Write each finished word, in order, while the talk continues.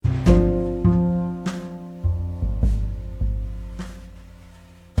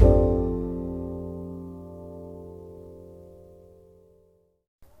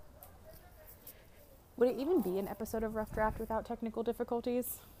Would it even be an episode of Rough Draft without technical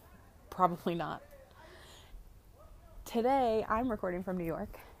difficulties? Probably not. Today, I'm recording from New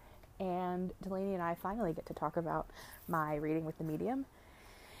York, and Delaney and I finally get to talk about my reading with the medium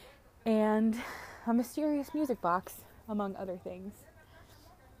and a mysterious music box, among other things.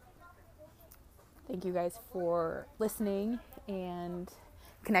 Thank you guys for listening and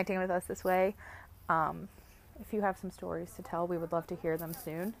connecting with us this way. If you have some stories to tell, we would love to hear them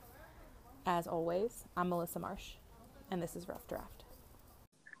soon. As always, I'm Melissa Marsh, and this is Rough Draft.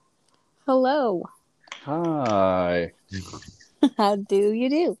 Hello. Hi. How do you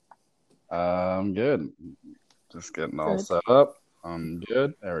do? I'm good. Just getting all set up. I'm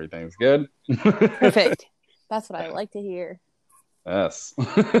good. Everything's good. Perfect. That's what I like to hear. Yes.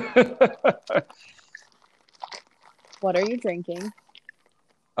 What are you drinking?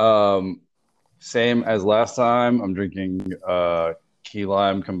 Same as last time. I'm drinking key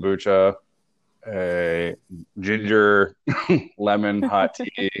lime kombucha, a ginger lemon hot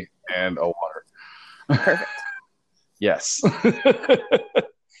tea, and a water. Perfect. Yes.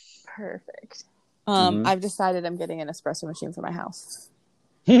 Perfect. I've decided I'm getting an espresso machine for my house.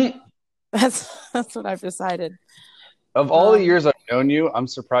 That's what I've decided. Of all the years I've known you, I'm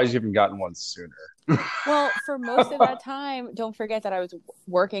surprised you haven't gotten one sooner. Well, for most of that time, don't forget that I was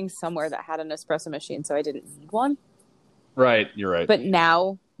working somewhere that had an espresso machine, so I didn't need one. Right, you're right. But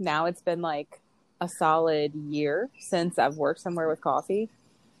now it's been like a solid year since I've worked somewhere with coffee.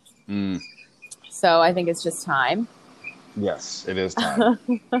 So I think it's just time. Yes, it is time.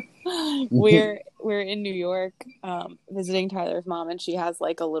 We're in New York visiting Tyler's mom, and she has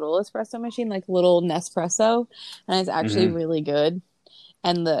like a little espresso machine, like little Nespresso, and it's actually really good.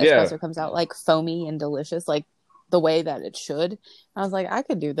 And the espresso comes out like foamy and delicious, like the way that it should. I was like, I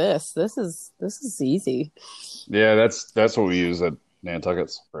could do this. This is easy. Yeah, that's what we use at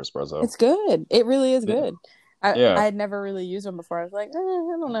Nantucket's for espresso. It's good. It really is good. I Yeah. had never really used them before. I was like, I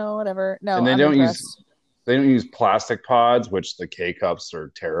don't know, whatever. No, and they I'm don't impressed. They don't use plastic pods, which the K cups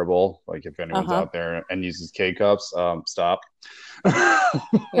are terrible. Like if anyone's out there and uses K cups, stop.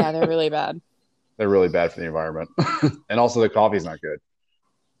 Yeah, they're really bad. They're really bad for the environment, and also the coffee's not good.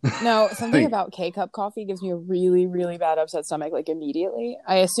 No, something about K-cup coffee gives me a really, really bad upset stomach, like immediately.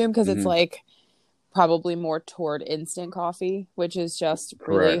 I assume because it's like probably more toward instant coffee, which is just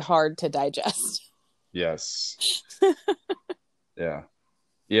really hard to digest. Yes. Yeah.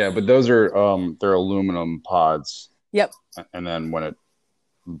 Yeah, but those are they're aluminum pods. Yep. And then when it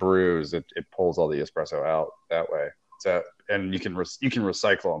brews, it pulls all the espresso out that way. So and you can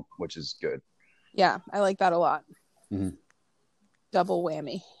recycle them, which is good. Yeah, I like that a lot. Double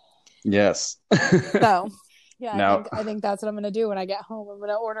whammy. Yes. So, yeah, now, I think that's what I'm going to do when I get home. I'm going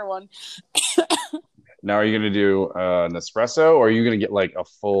to order one. Now, are you going to do an espresso, or are you going to get like a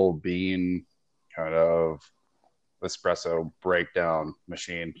full bean kind of espresso breakdown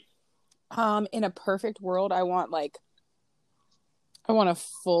machine? In a perfect world, I want a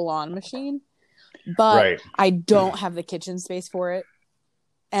full-on machine, but I don't have the kitchen space for it.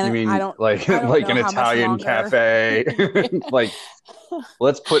 And you mean I don't like an Italian cafe? Like,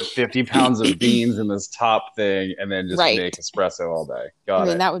 let's put 50 pounds of beans in this top thing and then just make espresso all day. Got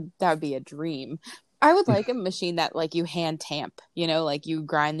it. That would be a dream. I would like a machine that like you hand tamp, like you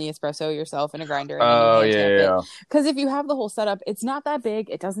grind the espresso yourself in a grinder and then you hand tamp it. Because if you have the whole setup, it's not that big.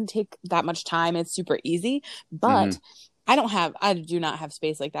 It doesn't take that much time. It's super easy. But I do not have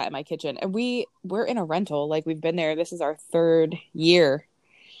space like that in my kitchen. And we're in a rental. Like we've been there. This is our 3rd year.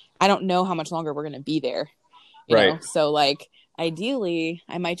 I don't know how much longer we're going to be there. You know? So like ideally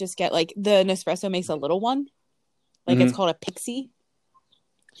I might just get like the Nespresso makes a little one. Like it's called a Pixie.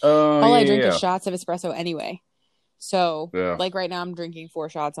 All I drink is shots of espresso anyway. So like right now I'm drinking 4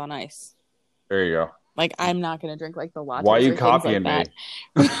 shots on ice. There you go. Like I'm not going to drink like the latte. Why are you copying me?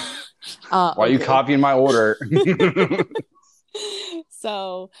 Why are you copying my order?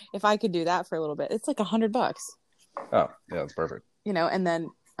 So if I could do that for a little bit, it's like $100. Oh, yeah, that's perfect. And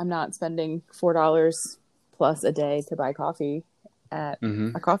then I'm not spending $4 plus a day to buy coffee at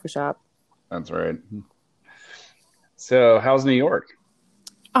a coffee shop. That's right. So how's New York?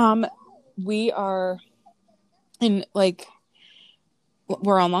 We are in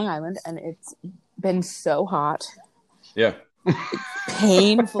we're on Long Island and it's been so hot. Yeah.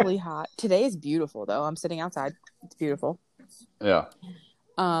 Painfully hot. Today is beautiful though. I'm sitting outside. It's beautiful. Yeah.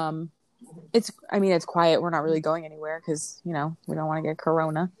 It's quiet. We're not really going anywhere because, we don't want to get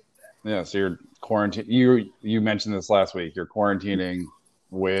corona. Yeah. So you're quarantine. You mentioned this last week. You're quarantining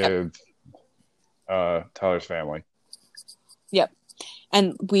with Tyler's family. Yep.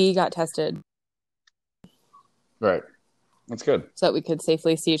 And we got tested. Right. That's good. so that we could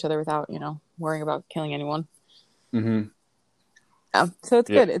safely see each other without, worrying about killing anyone. Mm-hmm. Yeah, so it's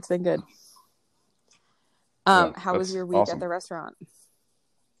Yeah. good. It's been good. Yeah. How was That's your week at awesome. the restaurant?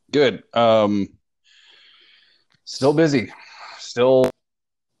 Good. Still busy. Still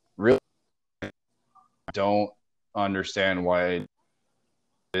really don't understand why it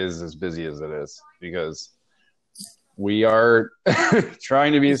is as busy as it is because we are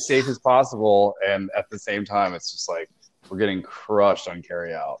trying to be as safe as possible, and at the same time it's just like we're getting crushed on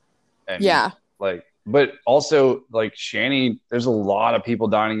carry out. And Yeah, like but also like Shanny, there's a lot of people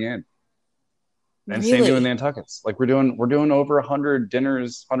dining in. And same doing really. Nantuckets. Like we're doing over 100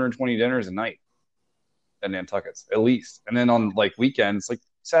 dinners, 120 dinners a night at Nantuckets at least. And then on like weekends, like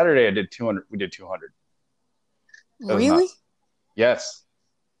Saturday I did 200. We did 200. That was Really? nuts. Yes.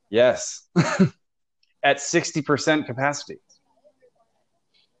 Yes. At 60% capacity.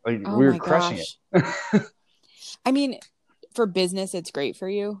 Like Oh we were my crushing gosh. it. I mean, for business, it's great for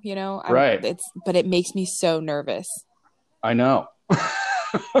you, Right. but it makes me so nervous. I know.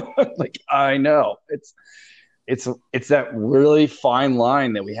 Like I know. It's that really fine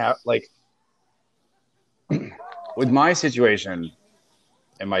line that we have like with my situation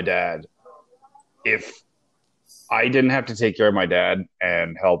and my dad, if I didn't have to take care of my dad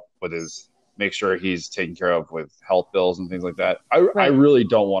and help with his make sure he's taken care of with health bills and things like that, I Right. really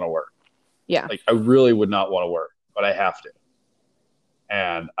don't want to work. Yeah. Like I really would not want to work, but I have to.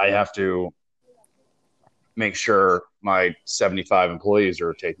 And I have to make sure my 75 employees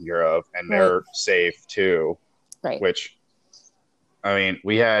are taken care of and Right. they're safe too, Right. which I mean,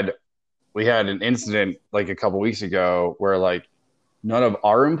 we had an incident like a couple weeks ago where like none of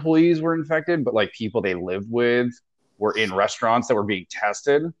our employees were infected, but like people they lived with were in restaurants that were being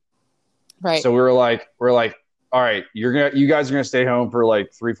tested. Right. So we're like, all right, you guys are gonna stay home for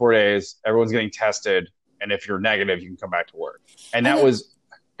like 3-4 days. Everyone's getting tested, and if you're negative, you can come back to work. And And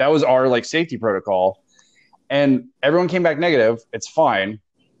that was our like safety protocol. And everyone came back negative. It's fine,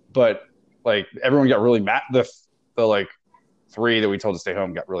 but like everyone got really mad. The like three that we told to stay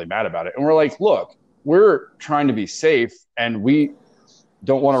home got really mad about it. And we're like, look, we're trying to be safe, and we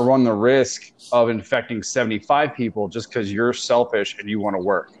don't want to run the risk of infecting 75 people just because you're selfish and you want to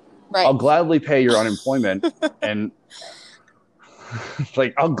work. right. I'll gladly pay your unemployment and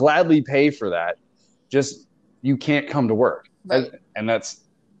like I'll gladly pay for that. Just you can't come to work. Right. And that's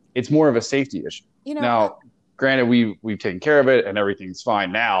it's more of a safety issue. You know, Now, granted we've taken care of it and everything's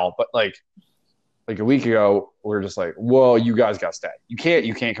fine now, but like a week ago we are just like, "Whoa, you guys got to stay. You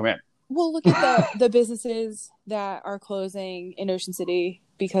can't come in." well, look at the businesses that are closing in Ocean City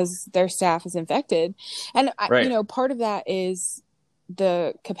because their staff is infected. And Right. part of that is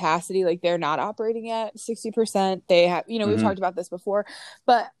the capacity, like they're not operating at 60%. They have, we've Mm-hmm. talked about this before,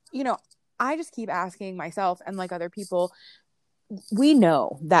 but I just keep asking myself and like other people, we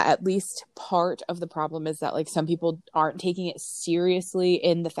know that at least part of the problem is that like some people aren't taking it seriously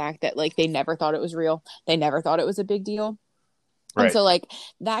in the fact that like they never thought it was real. They never thought it was a big deal. And Right. so, like,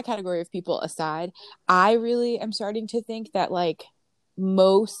 that category of people aside, I really am starting to think that, like,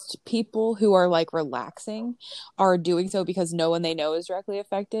 most people who are like relaxing are doing so because no one they know is directly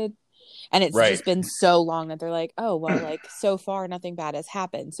affected. And it's Right. just been so long that they're like, oh, well, like, so far nothing bad has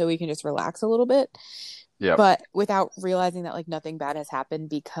happened. So we can just relax a little bit. Yep. But without realizing that, like, nothing bad has happened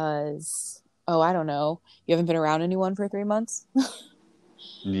because, oh, I don't know, you haven't been around anyone for 3 months,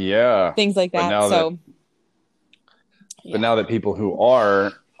 Yeah. things like But that. now that So, but yeah, now that people who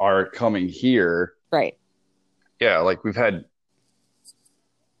are coming here, right. yeah, like we've had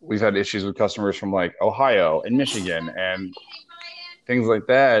issues with customers from like Ohio and Michigan and things like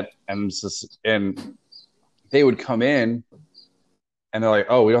that, and they would come in and they're like,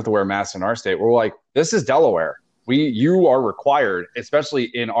 "Oh, we don't have to wear masks in our state." We're like, "This is Delaware. You are required, especially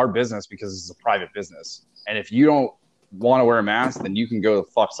in our business because this is a private business. And if you don't want to wear a mask, then you can go the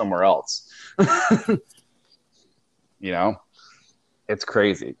fuck somewhere else." You know, it's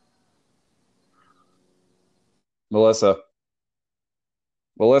crazy. Melissa,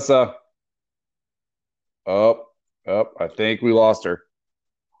 Melissa, oh, oh, I think we lost her.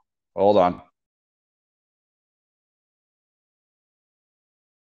 Hold on.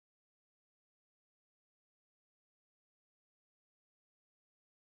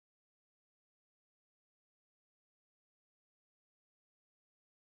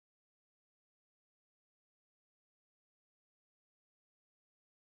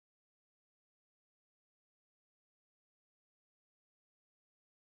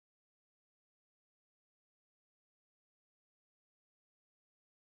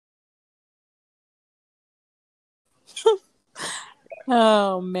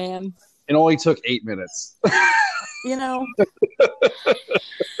 Oh, man. It only took 8 minutes. You know,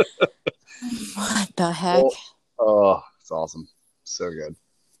 what the heck? Well, oh, it's awesome. So good.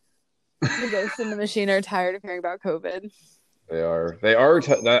 The ghosts in the machine are tired of hearing about COVID. They are. They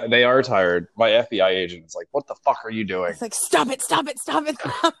are tired. My FBI agent is like, "What the fuck are you doing? It's like, stop it, stop it, stop it,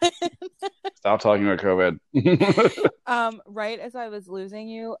 stop it. Stop talking about COVID." Right as I was losing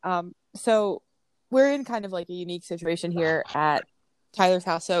you, so we're in kind of like a unique situation here at Tyler's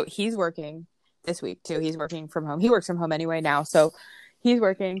house. So he's working this week too. He's working from home. He works from home anyway now. So he's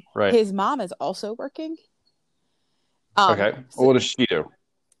working. Right. His mom is also working. Okay. So, What does she do?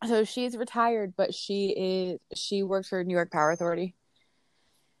 so she's retired, but she works for New York Power Authority.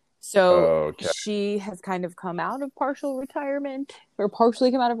 So Okay. she has kind of come out of partial retirement or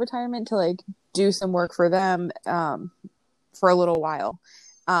partially come out of retirement to like do some work for them for a little while,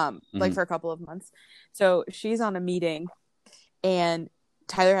 like for a couple of months. So she's on a meeting and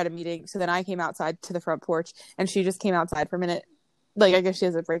Tyler had a meeting. So then I came outside to the front porch and she just came outside for a minute. Like, I guess she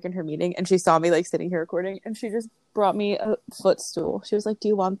has a break in her meeting and she saw me like sitting here recording and she just brought me a footstool. She was like, "Do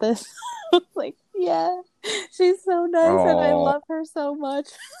you want this?" I was like, "Yeah." She's so nice and I love her so much.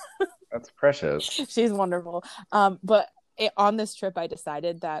 That's precious. She's wonderful. But on this trip, I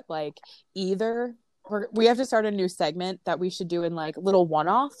decided that like either we have to start a new segment that we should do in like little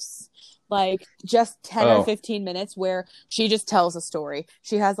one-offs, like just 10 or 15 minutes where she just tells a story.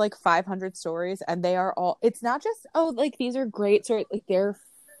 She has like 500 stories and they are all, it's not just, oh, like these are great stories. Like they're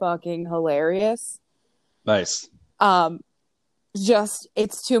fucking hilarious. Nice. Just,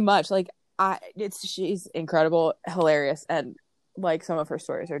 it's too much. Like she's incredible, hilarious. And like some of her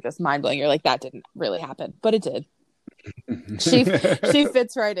stories are just mind blowing. You're like, that didn't really happen, but it did. She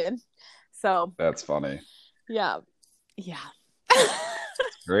fits right in. So that's funny. Yeah.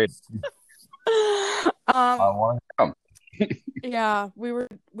 Great. I want to come. Yeah, we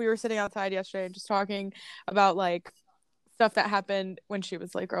were sitting outside yesterday and just talking about like stuff that happened when she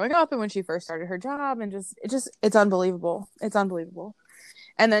was like growing up and when she first started her job and it's unbelievable. It's unbelievable.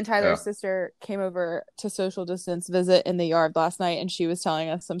 And then Tyler's sister came over to social distance visit in the yard last night and she was telling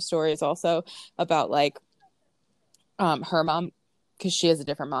us some stories also about like her mom, because she has a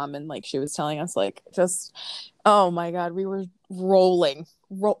different mom, and like she was telling us like just, oh my god, we were rolling.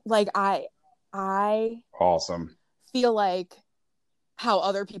 Like I awesome feel like how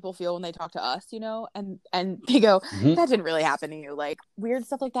other people feel when they talk to us, you know, and they go, that didn't really happen to you. Like weird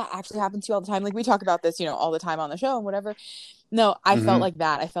stuff like that actually happens to you all the time. Like we talk about this, you know, all the time on the show and whatever. No, I felt like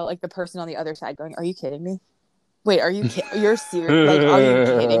that. I felt like the person on the other side going, "Are you kidding me? Wait, you're serious? Like, are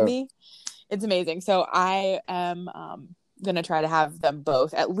you kidding me?" It's amazing. So I am gonna try to have them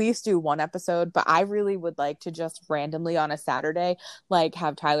both at least do one episode, but I really would like to just randomly on a Saturday like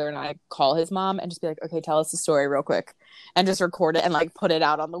have Tyler and I call his mom and just be like, "Okay, tell us the story real quick," and just record it and like put it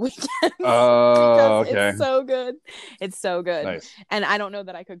out on the weekends. Because okay. It's so good. It's so good. Nice. And I don't know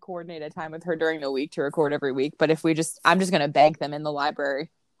that I could coordinate a time with her during the week to record every week, but if I'm just gonna bank them in the library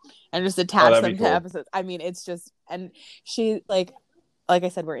and just attach them to episodes. I mean, it's just, and she like I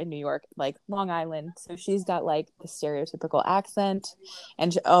said, we're in New York, like Long Island. So she's got like the stereotypical accent.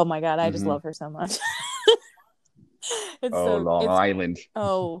 And oh my God, I just love her so much. Long Island.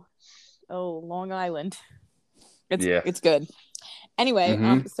 Oh, Long Island. It's good.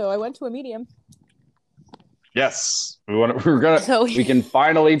 Anyway, so I went to a medium. Yes. We can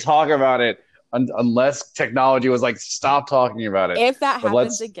finally talk about it. Unless technology was like, stop talking about it. If that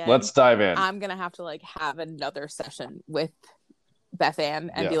happens again, let's dive in. I'm gonna have to like have another session with Beth Ann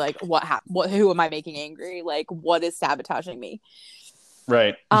and be like, who am I making angry? Like, what is sabotaging me?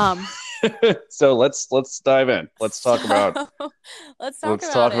 Right. So let's dive in. Let's talk about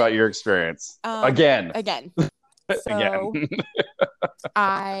your experience again. So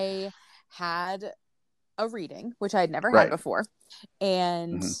I had a reading, which I'd never had before,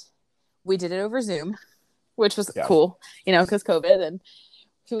 and we did it over Zoom, which was cool, you know, because COVID. And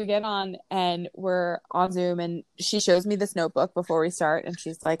so we get on and we're on Zoom and she shows me this notebook before we start. And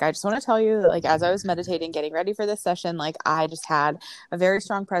she's like, "I just want to tell you that, like, as I was meditating, getting ready for this session, like I just had a very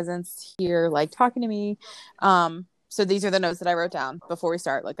strong presence here, like talking to me. So these are the notes that I wrote down before we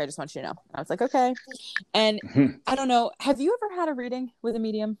start. Like, I just want you to know." And I was like, okay. And I don't know. Have you ever had a reading with a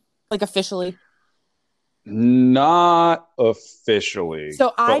medium? Like officially? Not officially.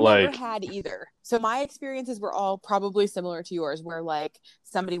 So I never had either. So my experiences were all probably similar to yours, where like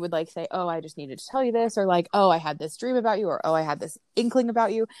somebody would like say, "Oh, I just needed to tell you this," or like, "Oh, I had this dream about you," or "Oh, I had this inkling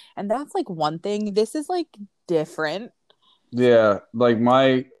about you." And that's like one thing. This is like different. Yeah, like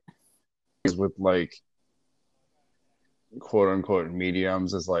my with like quote unquote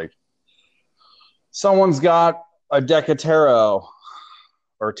mediums is like someone's got a deck of tarot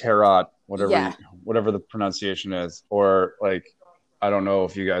or tarot, Yeah. whatever the pronunciation is, or like, I don't know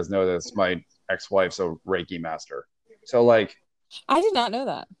if you guys know this, my ex-wife's a Reiki master. So like, I did not know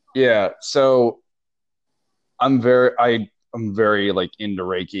that. yeah, so I'm very like into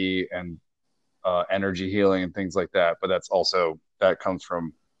Reiki and energy healing and things like that, but that comes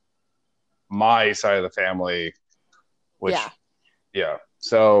from my side of the family, Yeah. which yeah.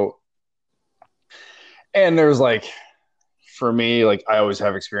 So, and there's like, for me, like I always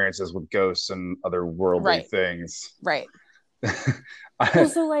have experiences with ghosts and other worldly Right. things. Right. Well,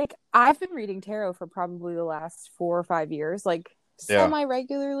 so like I've been reading tarot for probably the last 4 or 5 years, like Yeah, semi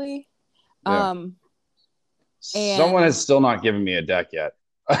regularly. yeah. Someone And has still not given me a deck yet.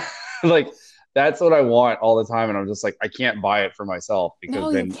 Like that's what I want all the time, and I'm just like, I can't buy it for myself because no,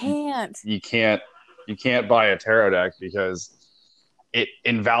 you then can't. you can't buy a tarot deck because it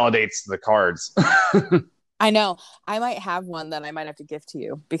invalidates the cards. I know. I might have one that I might have to gift to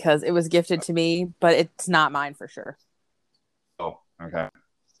you because it was gifted to me, but it's not mine for sure. Oh, okay.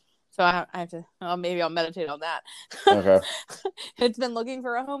 So I have to, well, maybe I'll meditate on that. Okay. It's been looking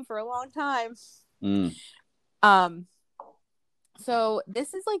for a home for a long time. Mm. Um, so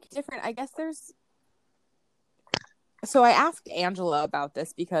this is like different. I guess so I asked Angela about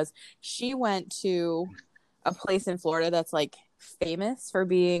this because she went to a place in Florida that's like famous for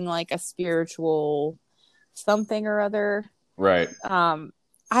being like a spiritual something or other. Right. I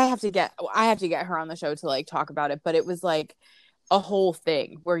have to get her on the show to like talk about it, but it was like a whole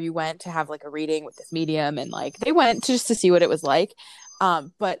thing where you went to have like a reading with this medium and like they went just to see what it was like.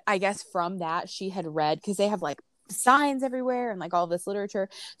 But I guess from that she had read because they have like signs everywhere and like all this literature.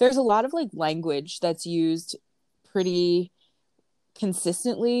 There's a lot of like language that's used pretty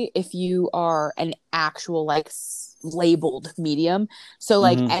consistently if you are an actual like labeled medium. So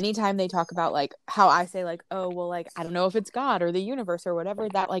like Mm-hmm. anytime they talk about like how I say like, oh well, like I don't know if it's God or the universe or whatever,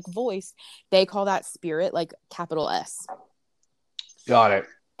 that like voice, they call that spirit, like capital S. Got it.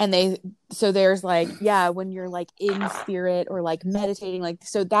 And there's like, yeah, when you're like in spirit or like meditating, like,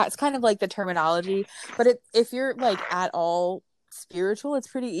 so that's kind of like the terminology. But if you're like at all spiritual, it's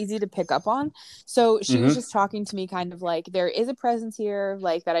pretty easy to pick up on. So she was Mm-hmm. just talking to me kind of like, there is a presence here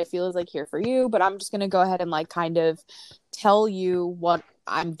like that I feel is like here for you, but I'm just going to go ahead and like kind of tell you what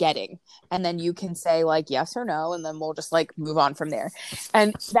I'm getting, and then you can say like yes or no, and then we'll just like move on from there.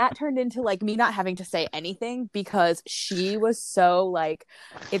 And that turned into like me not having to say anything because she was so like,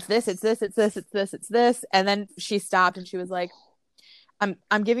 it's this, it's this, it's this, it's this, it's this. And then she stopped and she was like,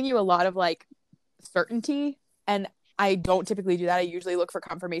 I'm giving you a lot of like certainty, and I don't typically do that. I usually look for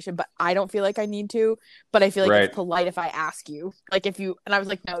confirmation, but I don't feel like I need to. But I feel like it's Right. polite if I ask you. Like if you, and I was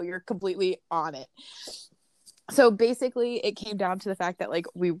like, no, you're completely on it. So basically it came down to the fact that like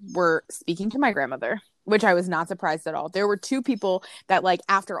we were speaking to my grandmother, which I was not surprised at all. There were two people that like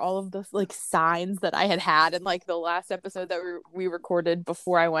after all of the like signs that I had in like the last episode that we recorded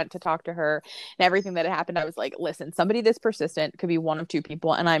before I went to talk to her and everything that had happened, I was like, listen, somebody this persistent could be one of two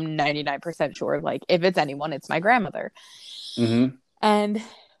people, and I'm 99% sure like if it's anyone, it's my grandmother. Mm-hmm. And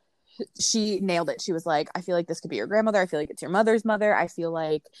she nailed it. She was like, I feel like this could be your grandmother. I feel like it's your mother's mother. I feel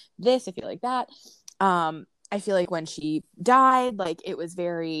like this. I feel like that. I feel like when she died, like it was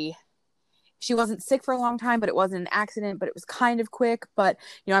very, she wasn't sick for a long time, but it wasn't an accident, but it was kind of quick. But,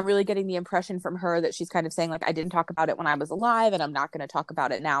 you know, I'm really getting the impression from her that she's kind of saying like, I didn't talk about it when I was alive and I'm not going to talk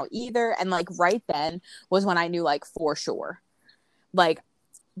about it now either. And like right then was when I knew like for sure, like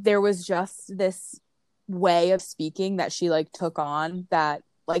there was just this way of speaking that she like took on that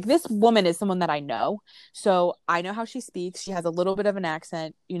like this woman is someone that I know. So I know how she speaks. She has a little bit of an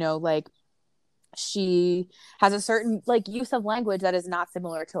accent, you know, like she has a certain like use of language that is not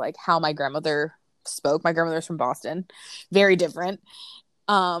similar to like how my grandmother spoke. My grandmother's from Boston. Very different.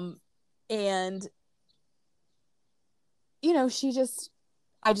 And you know,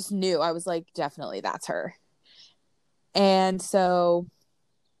 I just knew. I was like, definitely that's her. And so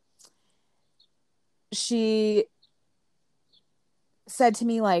she said to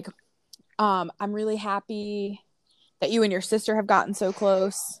me like, I'm really happy that you and your sister have gotten so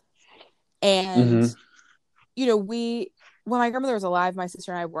close. And Mm-hmm. you know, when my grandmother was alive, my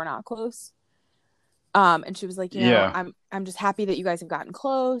sister and I were not close. And she was like, you know, Yeah. I'm just happy that you guys have gotten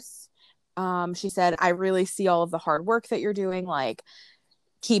close. She said, I really see all of the hard work that you're doing, like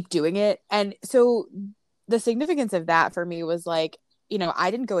keep doing it. And so the significance of that for me was like, you know,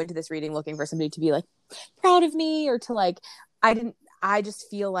 I didn't go into this reading looking for somebody to be like proud of me or to like, I just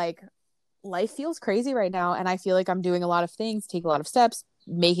feel like life feels crazy right now. And I feel like I'm doing a lot of things, take a lot of steps,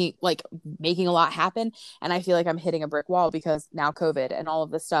 making a lot happen. And I feel like I'm hitting a brick wall because now COVID and all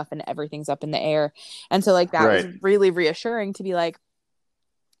of this stuff and everything's up in the air. And so like that was Right. really reassuring to be like,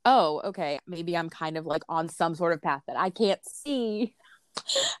 oh, okay, maybe I'm kind of like on some sort of path that I can't see.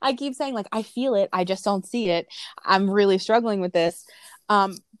 I keep saying like I feel it, I just don't see it. I'm really struggling with this.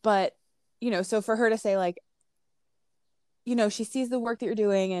 But so for her to say like, she sees the work that you're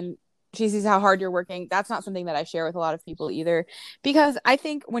doing and she sees how hard you're working. That's not something that I share with a lot of people either, because I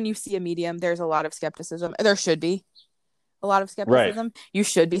think when you see a medium, there's a lot of skepticism. There should be a lot of Right. skepticism. You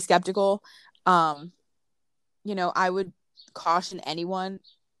should be skeptical. Um, I would caution anyone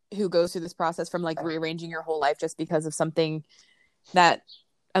who goes through this process from like rearranging your whole life just because of something that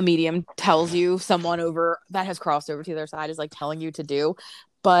a medium tells you, someone over that has crossed over to the other side is like telling you to do.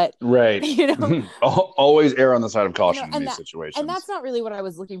 But Right. you know, Always err on the side of caution in and these and situations. that's not really what I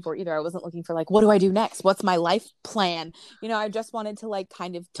was looking for either. I wasn't looking for like, what do I do next? What's my life plan? I just wanted to like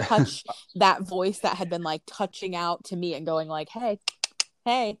kind of touch that voice that had been like touching out to me and going like, hey,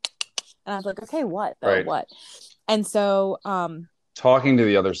 hey. And I was like, okay, what though? Right. What? And so, Talking to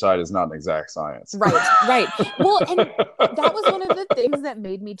the other side is not an exact science. right, right. Well, and that was one of the things that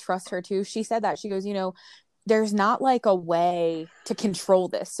made me trust her too. She said that. She goes, there's not like a way to control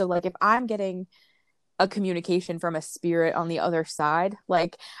this. So like if I'm getting a communication from a spirit on the other side,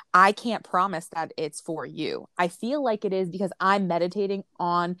 like I can't promise that it's for you. I feel like it is because I'm meditating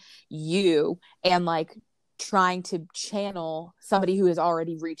on you and like trying to channel somebody who is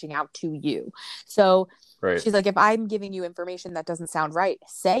already reaching out to you. So Right. she's like, if I'm giving you information that doesn't sound right,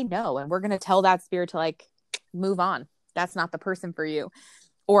 say no. And we're going to tell that spirit to like move on. That's not the person for you.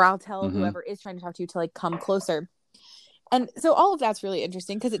 Or I'll tell Mm-hmm. whoever is trying to talk to you to like come closer. And so all of that's really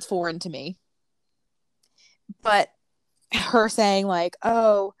interesting because it's foreign to me. But her saying like,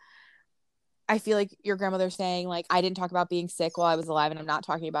 oh, I feel like your grandmother saying like, I didn't talk about being sick while I was alive and I'm not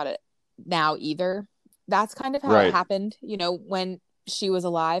talking about it now either. That's kind of how it Right. happened. When she was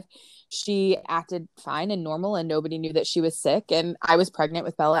alive, she acted fine and normal and nobody knew that she was sick. And I was pregnant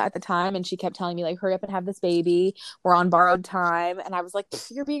with Bella at the time and she kept telling me like, hurry up and have this baby. We're on borrowed time. And I was like,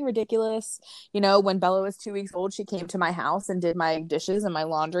 you're being ridiculous. When Bella was 2 weeks old, she came to my house and did my dishes and my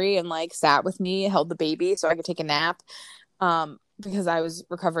laundry and like sat with me, held the baby so I could take a nap. Because I was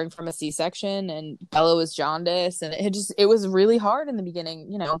recovering from a C-section and Bella was jaundice and it was really hard in the beginning,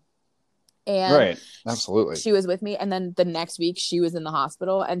 and Right. Absolutely. she was with me. And then the next week she was in the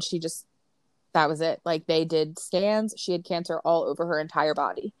hospital and that was it. Like they did scans. She had cancer all over her entire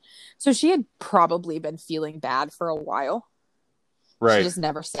body. So she had probably been feeling bad for a while. She Right. just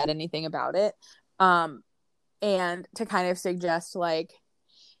never said anything about it. And to kind of suggest like,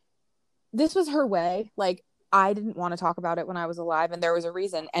 this was her way. Like, I didn't want to talk about it when I was alive, and there was a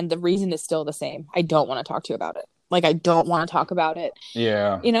reason, and the reason is still the same. I don't want to talk to you about it. Like, I don't want to talk about it.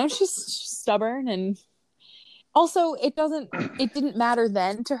 Yeah. She's stubborn, and also it didn't matter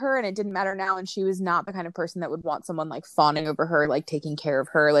then to her, and it didn't matter now, and she was not the kind of person that would want someone like fawning over her, like taking care of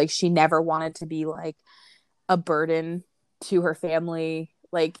her. Like, she never wanted to be like a burden to her family.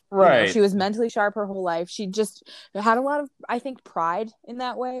 Like, Right. she was mentally sharp her whole life. She just had a lot of, I think, pride in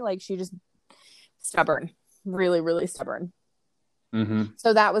that way. Like, she just stubborn, really, really stubborn. Mm-hmm.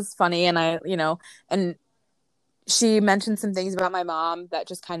 So that was funny. And and she mentioned some things about my mom that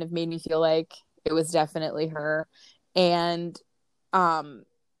just kind of made me feel like it was definitely her. And Beth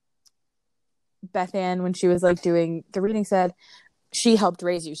Ann, when she was like doing the reading, said she helped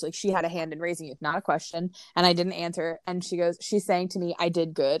raise you. She had a hand in raising you, not a question. And I didn't answer. And she's saying to me, I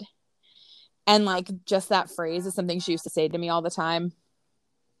did good. And like just that phrase is something she used to say to me all the time.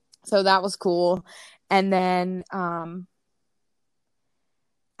 So that was cool. And then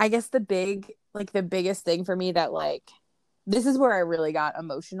I guess the biggest thing for me that like, this is where I really got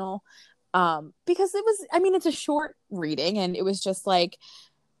emotional. Because it's a short reading and it was just like,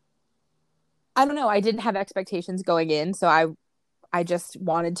 I don't know, I didn't have expectations going in. So I just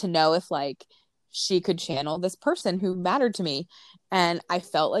wanted to know if like she could channel this person who mattered to me. And I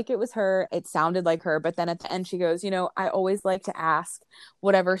felt like it was her. It sounded like her. But then at the end, she goes, I always like to ask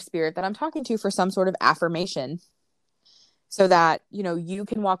whatever spirit that I'm talking to for some sort of affirmation so that, you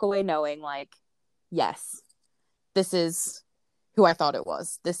can walk away knowing like, yes, this is who I thought it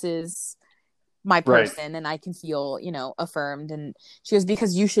was. This is my Right. person and I can feel, affirmed. And she goes,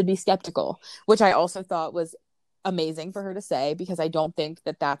 because you should be skeptical, which I also thought was amazing for her to say because I don't think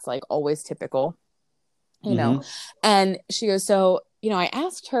that that's like always typical, Mm-hmm. And she goes, so, I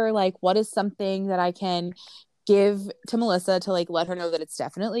asked her like, what is something that I can give to Melissa to like let her know that it's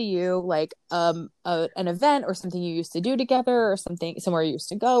definitely you, like an event or something you used to do together or something somewhere you used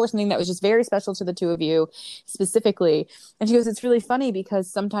to go or something that was just very special to the two of you specifically. And she goes, it's really funny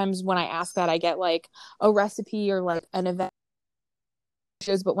because sometimes when I ask that I get like a recipe or like an event.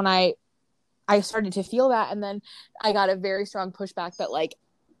 She goes, but when I started to feel that and then I got a very strong pushback that like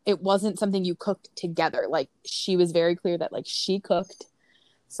it wasn't something you cooked together. Like, she was very clear that like she cooked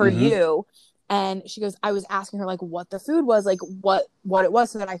for Mm-hmm. you. And she goes, I was asking her like what the food was, like what it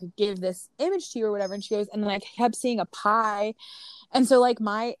was, so that I could give this image to you or whatever. And she goes, and then I kept seeing a pie. And so like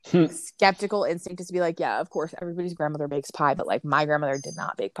my skeptical instinct is to be like, yeah, of course everybody's grandmother bakes pie, but like my grandmother did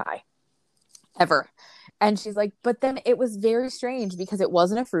not bake pie ever. And she's like, but then it was very strange because it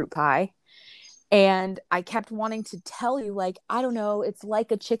wasn't a fruit pie. And I kept wanting to tell you, like, I don't know, it's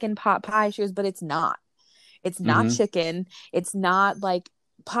like a chicken pot pie. She goes, but it's not. It's not Mm-hmm. chicken. It's not like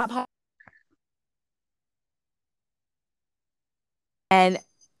pot pie. And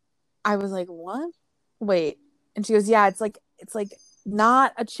I was like, what? Wait. And she goes, yeah, it's like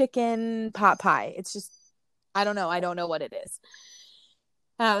not a chicken pot pie. It's just, I don't know. I don't know what it is.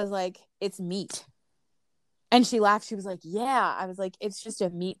 And I was like, it's meat. And she laughed. She was like, yeah. I was like, it's just a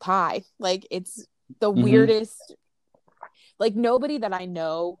meat pie. Like, it's the Mm-hmm. weirdest. Like, nobody that I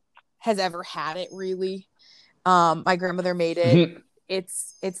know has ever had it, really. My grandmother made it. Mm-hmm.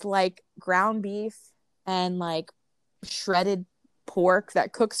 It's like ground beef and like shredded pork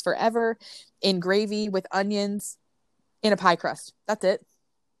that cooks forever in gravy with onions in a pie crust. That's it.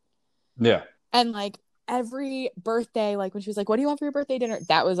 Yeah. And like every birthday, like when she was like, what do you want for your birthday dinner?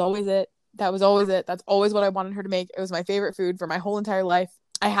 That was always it. That was always it. That's always what I wanted her to make. It was my favorite food for my whole entire life.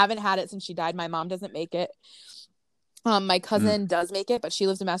 I haven't had it since she died. My mom doesn't make it. My cousin does make it, but she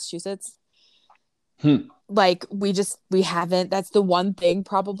lives in Massachusetts. Mm-hmm. Like we haven't. That's the one thing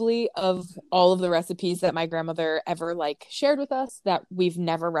probably of all of the recipes that my grandmother ever like shared with us that we've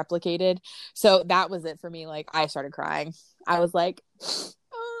never replicated. So that was it for me. Like, I started crying. I was like,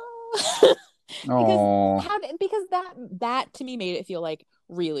 oh. because Oh. because that to me made it feel like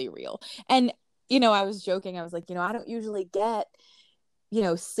really real. And I was joking. I was like, I don't usually get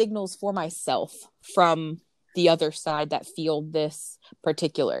signals for myself from the other side that feel this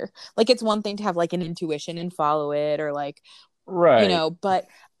particular. Like, it's one thing to have like an intuition and follow it, or like, Right. but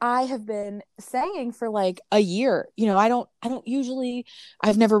I have been saying for like a year, I don't usually,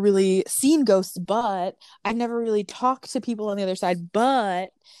 I've never really seen ghosts, but I've never really talked to people on the other side,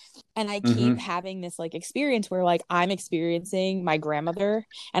 but, and I keep Mm-hmm. having this like experience where like I'm experiencing my grandmother,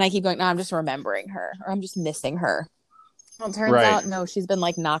 and I keep going, no, I'm just remembering her, or I'm just missing her. Well, it turns Right. out, no, she's been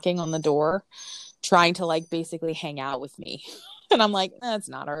like knocking on the door, trying to like basically hang out with me. And I'm like, that's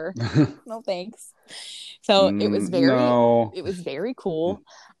not her. No thanks. So No. it was very cool.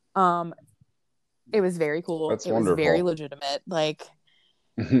 Um, it was very cool. That's It was very wonderful. legitimate. Like,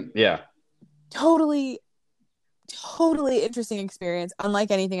 Yeah. totally, totally interesting experience,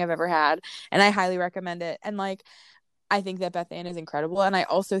 unlike anything I've ever had. And I highly recommend it. And like, I think that Beth Ann is incredible. And I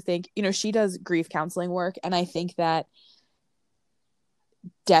also think, she does grief counseling work. And I think that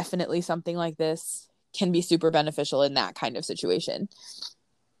definitely something like this can be super beneficial in that kind of situation.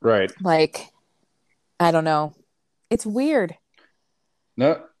 Right. Like, I don't know. It's weird.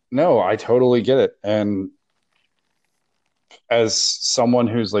 No, no, I totally get it. And as someone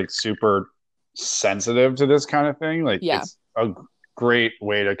who's like super sensitive to this kind of thing, like Yeah, it's a great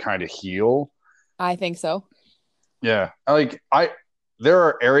way to kind of heal. I think so. Yeah. There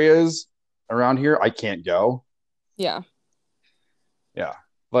are areas around here I can't go. Yeah. Yeah.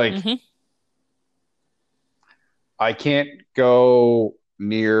 Like Mm-hmm. I can't go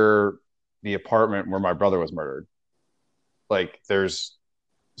near the apartment where my brother was murdered. Like there's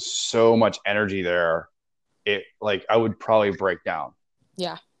so much energy there. It like I would probably break down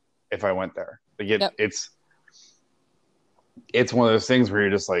Yeah. if I went there. Like Yep. it's one of those things where you're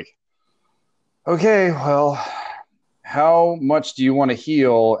just like, okay, well, how much do you want to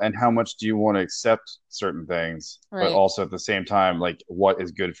heal and how much do you want to accept certain things? But Right. also at the same time, like what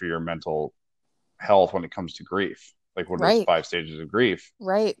is good for your mental health when it comes to grief? Like what are those Right. 5 stages of grief?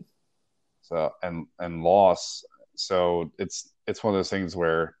 Right. So and loss. So it's one of those things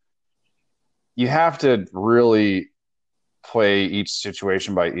where you have to really play each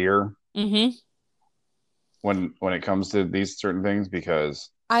situation by ear Mm-hmm. when it comes to these certain things because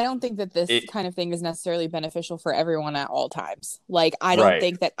I don't think that this it kind of thing is necessarily beneficial for everyone at all times. Like, I don't right.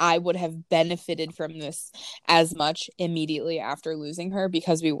 think that I would have benefited from this as much immediately after losing her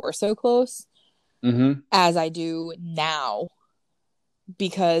because we were so close Mm-hmm. as I do now,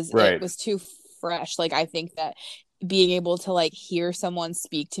 because it Right. was too fresh. Like, I think that being able to like hear someone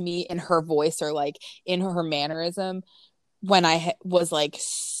speak to me in her voice or like in her mannerism when I was like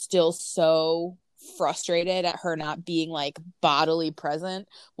still so frustrated at her not being like bodily present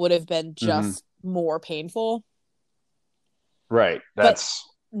would have been Mm-hmm. just more painful. Right. But That's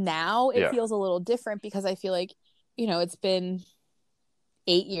now it yeah. feels a little different because I feel like, it's been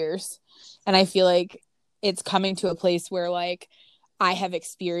 8 years, and I feel like it's coming to a place where like I have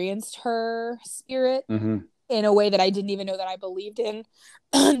experienced her spirit Mm-hmm. in a way that I didn't even know that I believed in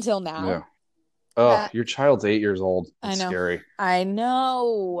until now. Yeah. Oh, your child's 8 years old. That's scary. I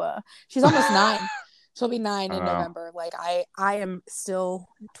know. She's almost 9. She'll be 9 in November. Like I am still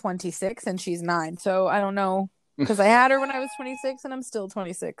 26 and she's 9. So I don't know, because I had her when I was 26 and I'm still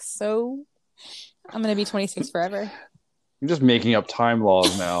 26. So I'm going to be 26 forever. I'm just making up time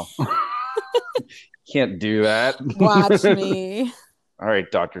laws now. Can't do that. Watch me. All right,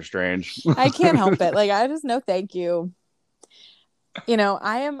 Doctor Strange. I can't help it. Like, I just know, thank you. You know,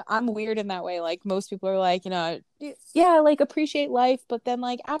 I'm weird in that way. Like, most people are like, you know, yeah, like, appreciate life, but then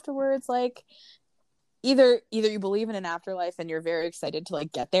like afterwards, like, either you believe in an afterlife and you're very excited to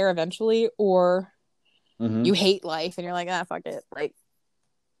like get there eventually, or you hate life and you're like, ah, fuck it, like,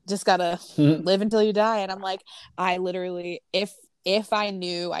 just gotta live until you die. And I'm like, I literally, if I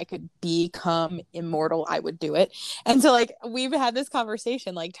knew I could become immortal, I would do it. And so like we've had this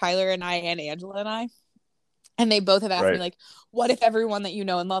conversation, like Tyler and I and Angela and I, and they both have asked me like, what if everyone that you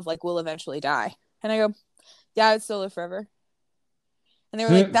know and love like will eventually die? And I go, yeah, I would still live forever. And they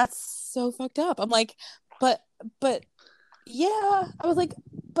were like, that's so fucked up. I'm like, but yeah. I was like,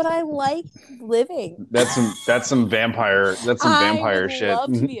 but I like living. That's some vampire shit. I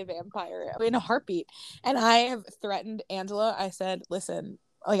would love to be a vampire in a heartbeat. And I have threatened Angela. I said, listen,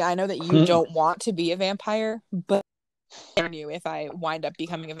 like, I know that you don't want to be a vampire, but I you if I wind up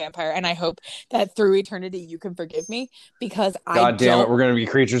becoming a vampire, and I hope that through eternity you can forgive me, because God damn it, we're gonna be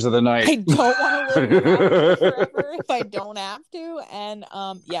creatures of the night. I don't want to live forever if I don't have to. And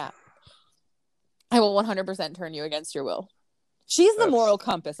yeah, I will 100% turn you against your will. She's the moral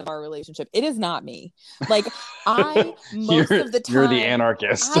compass of our relationship. It is not me. Like, I most of the time, you're the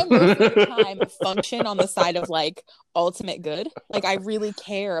anarchist. I most of the time function on the side of like ultimate good. Like, I really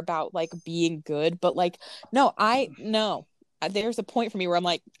care about like being good, but like, no. There's a point for me where I'm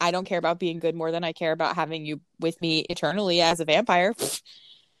like, I don't care about being good more than I care about having you with me eternally as a vampire.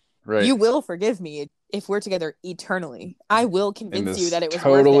 Right. You will forgive me if we're together eternally. I will convince you that it was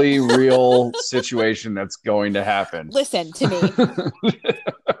totally real situation that's going to happen. Listen to me.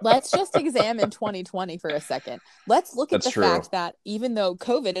 Let's just examine 2020 for a second. Let's look at the fact that even though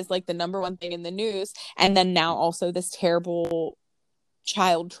COVID is like the number one thing in the news, and then now also this terrible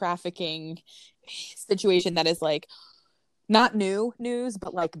child trafficking situation that is like not new news,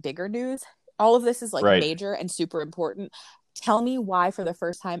 but like bigger news. All of this is like major and super important. Tell me why, for the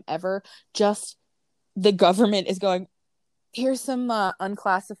first time ever, just the government is going, here's some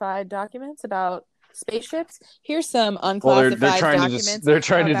unclassified documents about spaceships. Here's some unclassified documents. They're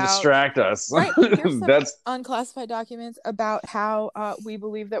trying to distract us. Right. Here's some unclassified documents about how we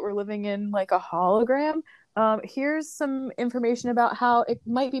believe that we're living in like a hologram. Here's some information about how it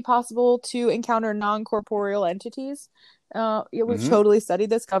might be possible to encounter non-corporeal entities. We've totally studied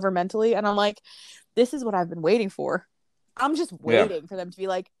this governmentally. And I'm like, this is what I've been waiting for. I'm just waiting for them to be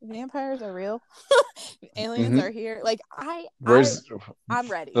like, vampires are real. Aliens are here. Like, I'm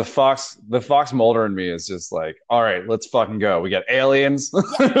ready. The Fox Mulder in me is just like, all right, let's fucking go. We got aliens. We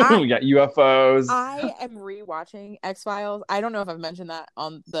got UFOs. I am rewatching X-Files. I don't know if I've mentioned that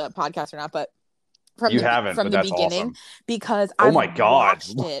on the podcast or not, but from the beginning, because I've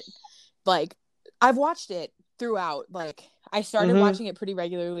watched it. Like, I've watched it throughout. Like, I started watching it pretty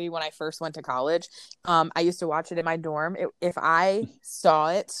regularly when I first went to college. I used to watch it in my dorm. If I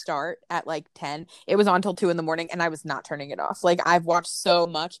saw it start at like 10, it was on till 2 a.m, and I was not turning it off. Like, I've watched so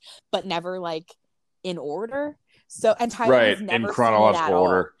much, but never like in order. So, and Tyler has never in chronological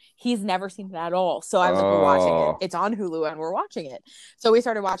order. He's never seen it at all. So I was like, we're watching it. It's on Hulu and we're watching it. So we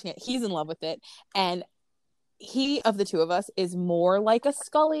started watching it. He's in love with it. And he, of the two of us, is more like a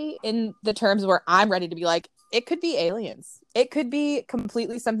Scully in the terms where I'm ready to be like, it could be aliens. It could be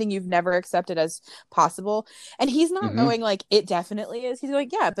completely something you've never accepted as possible. And he's not going like, it definitely is. He's going,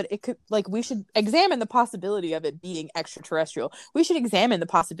 yeah, but it could, like, we should examine the possibility of it being extraterrestrial. We should examine the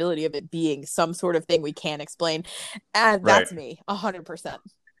possibility of it being some sort of thing we can't explain. And that's me, 100%.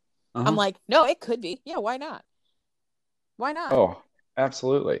 I'm like, no, it could be. Yeah, why not? Why not? Oh,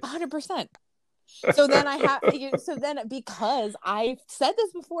 absolutely. 100%. So then because I said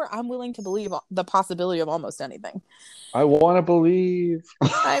this before, I'm willing to believe the possibility of almost anything. I want to believe.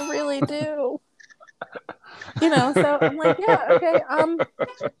 I really do. You know, so I'm like, yeah, okay,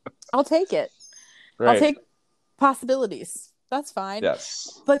 I'll take it. Right. I'll take possibilities. That's fine.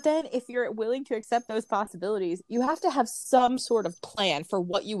 Yes. But then if you're willing to accept those possibilities, you have to have some sort of plan for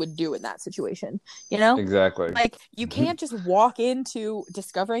what you would do in that situation, you know? Exactly. Like, you can't just walk into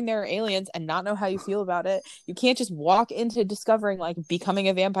discovering there are aliens and not know how you feel about it. You can't just walk into discovering, like, becoming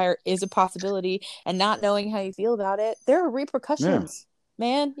a vampire is a possibility and not knowing how you feel about it. There are Yeah. repercussions,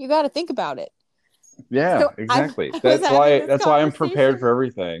 man. You got to think about it. Yeah, So exactly. I was having this That's why I'm prepared conversation for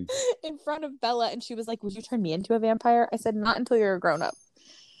everything. in front of Bella, and she was like, "Would you turn me into a vampire?" I said, "Not until you're a grown up."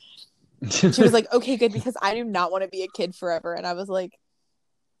 She was like, "Okay, good, because I do not want to be a kid forever." And I was like,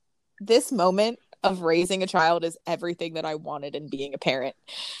 "This moment of raising a child is everything that I wanted in being a parent.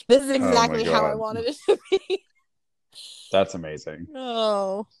 This is Oh my exactly how I God. wanted it to be." That's amazing.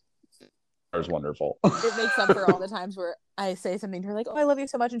 Oh, That was wonderful. it makes up for all the times where I say something to her like, "Oh, I love you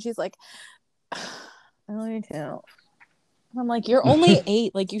so much," and she's like, "I love you too." And I'm like, "You're only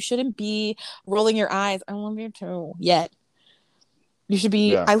 8. Like, you shouldn't be rolling your eyes. I love you too yet. You should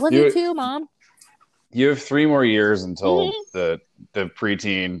be. Yeah. I love you too, Mom." You have 3 more years until Mm-hmm. the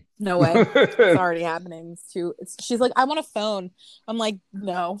preteen. No way. It's already happening. She's like, "I want a phone." I'm like,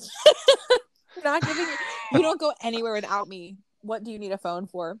 "No." I'm not giving you. You don't go anywhere without me. What do you need a phone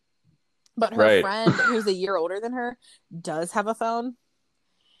for? But her Right. friend, who's a year older than her, does have a phone.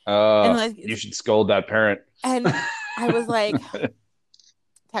 And like, You should scold that parent. and I was like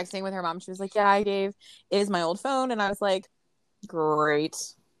texting with her mom. She was like, "Yeah, I gave is my old phone," and I was like, "Great."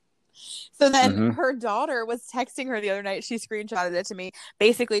 So then Mm-hmm. her daughter was texting her the other night. She screenshotted it to me,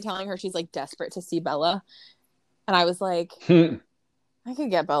 basically telling her she's like desperate to see Bella. And I was like, I could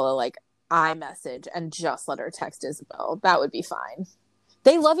get Bella like iMessage and just let her text Isabel. That would be fine.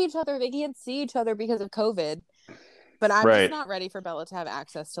 They love each other. They can't see each other because of COVID. But I'm just Right. not ready for Bella to have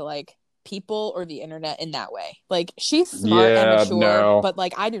access to like people or the internet in that way. Like, she's smart and Yeah, mature, no. but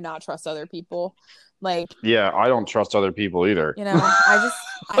like, I do not trust other people. Like, Yeah, I don't trust other people either.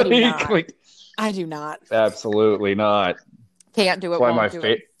 I do not. Like, I do not. absolutely not. Can't do It's it, why won't do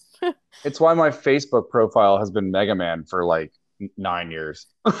it. it's why my Facebook profile has been Mega Man for like 9 years.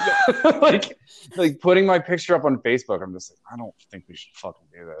 Yeah. like putting my picture up on Facebook, I'm just like, I don't think we should fucking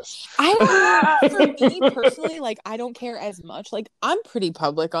do this. I don't, for me personally, like, I don't care as much. Like, I'm pretty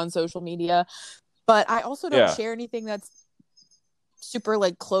public on social media, but I also don't Yeah. share anything that's super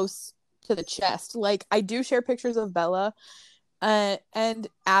like close to the chest. Like, I do share pictures of Bella. And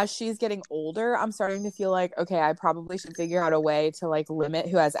as she's getting older, I'm starting to feel like, okay, I probably should figure out a way to like limit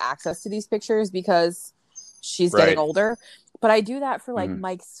who has access to these pictures because she's getting older. But I do that for like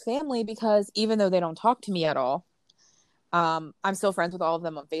Mike's family because even though they don't talk to me at all, I'm still friends with all of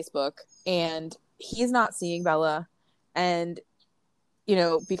them on Facebook, and he's not seeing Bella, and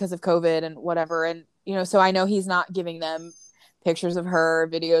because of COVID and whatever, and so I know he's not giving them pictures of her,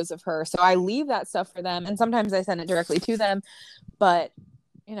 videos of her. So I leave that stuff for them, and sometimes I send it directly to them. But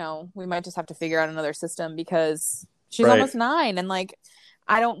we might just have to figure out another system because she's almost 9, and like,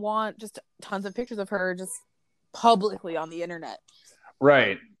 I don't want just tons of pictures of her just publicly on the internet.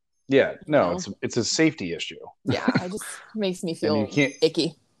 Right. Yeah. No, it's a safety issue. Yeah, it just makes me feel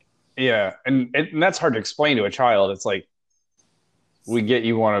icky. Yeah, and that's hard to explain to a child. It's like, we get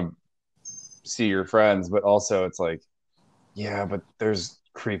you want to see your friends, but also it's like, yeah, but there's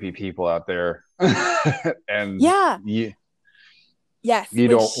creepy people out there. And yeah. Yes. You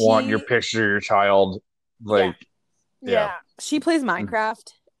don't want your picture of your child like yeah. She plays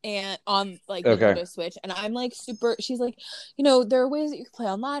Minecraft and on like Nintendo Switch, and I'm like she's like, there are ways that you can play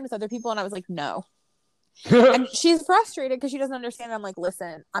online with other people, and I was like, no. And she's frustrated because she doesn't understand. I'm like,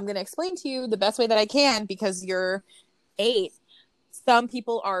 listen, I'm gonna explain to you the best way that I can because you're 8. Some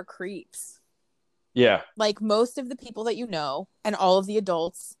people are creeps. Yeah. Like, most of the people that and all of the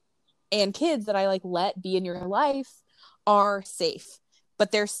adults and kids that I like let be in your life are safe.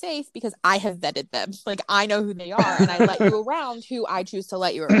 But they're safe because I have vetted them. Like, I know who they are, and I let you around who I choose to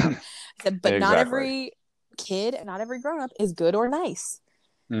let you around. I said, but not every kid and not every grown-up is good or nice.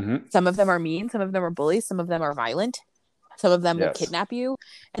 Mm-hmm. Some of them are mean. Some of them are bullies. Some of them are violent. Some of them will kidnap you.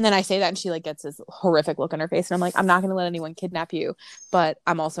 And then I say that, and she like gets this horrific look on her face. And I'm like, I'm not going to let anyone kidnap you, but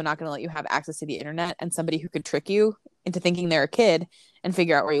I'm also not going to let you have access to the internet and somebody who could trick you into thinking they're a kid and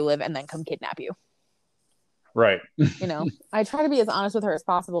figure out where you live and then come kidnap you. Right. I try to be as honest with her as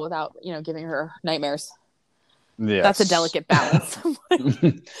possible without, giving her nightmares. Yes. That's a delicate balance.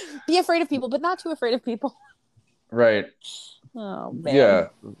 Be afraid of people, but not too afraid of people. Right. Oh, man. Yeah.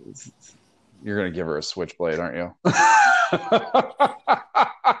 You're going to give her a switchblade, aren't you?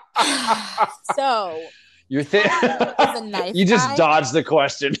 So, You're Tyler is a knife You just guy. dodged the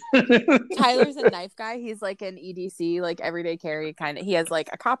question. Tyler's a knife guy. He's like an EDC, like everyday carry kind of. He has like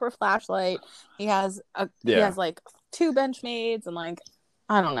a copper flashlight. He has like 2 Benchmades and like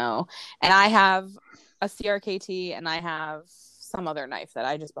I don't know. And I have a CRKT and I have some other knife that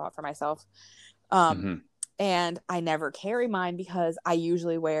I just bought for myself. And I never carry mine because I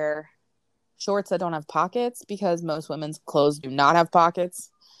usually wear shorts that don't have pockets because most women's clothes do not have pockets,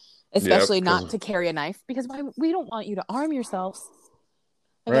 especially not to carry a knife because we don't want you to arm yourselves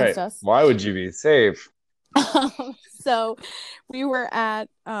against us. Why would you be safe? So we were at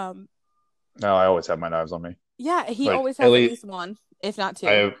No, I always have my knives on me. Yeah, he like, always has at least one, if not 2.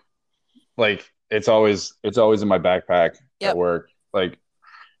 I have, like it's always in my backpack at work. Like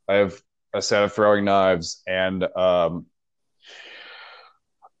I have a set of throwing knives and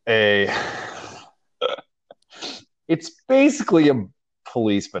it's basically a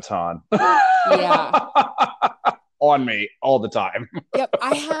police baton. Yeah. On me all the time. Yep.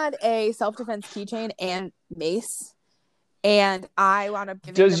 I had a self-defense keychain and mace, and I wound up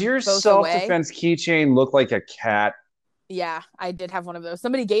giving Does your self-defense keychain look like a cat? Yeah, I did have one of those.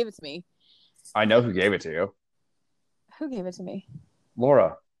 Somebody gave it to me. I know who gave it to you. Who gave it to me?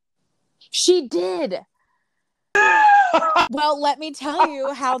 Laura. She did. Well, let me tell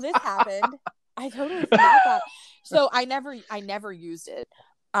you how this happened. I totally forgot that. So I never used it.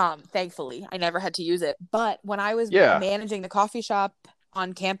 Thankfully, I never had to use it. But when I was managing the coffee shop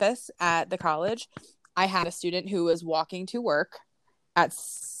on campus at the college, I had a student who was walking to work at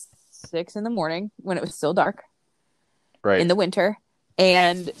 6 a.m. when it was still dark, in the winter,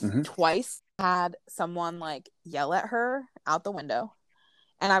 and twice had someone like yell at her out the window,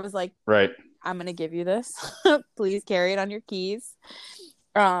 and I was like, I'm gonna give you this. Please carry it on your keys.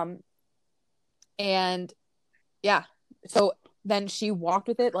 And yeah, so then she walked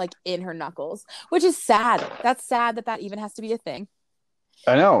with it like in her knuckles, which is sad. That's sad that even has to be a thing.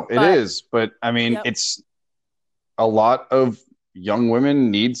 I know it is, but I mean, it's a lot of young women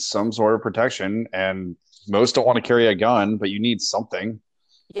need some sort of protection, and most don't want to carry a gun, but you need something.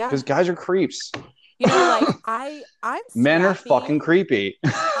 Yeah, because guys are creeps. You know, like I'm men are fucking creepy.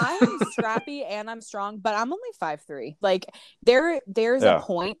 I'm scrappy and I'm strong, but I'm only 5'3". Like there's a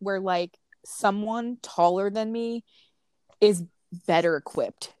point where like someone taller than me is better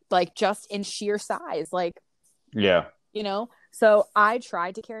equipped, like just in sheer size. Like, you know, so I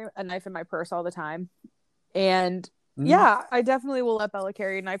try to carry a knife in my purse all the time. And I definitely will let Bella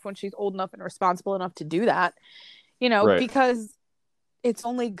carry a knife when she's old enough and responsible enough to do that, you know, because it's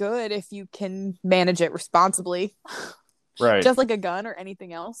only good if you can manage it responsibly. Just like a gun or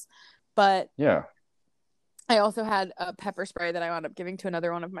anything else. But I also had a pepper spray that I wound up giving to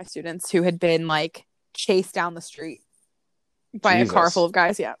another one of my students who had been like chased down the street by a car full of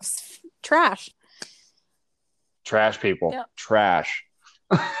guys. Yeah. Trash people. Trash.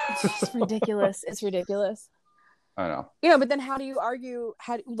 It's just ridiculous. It's ridiculous. I know. You know, but then how do you argue?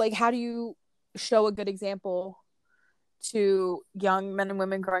 How do you show a good example to young men and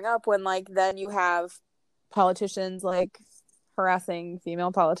women growing up when like then you have politicians like harassing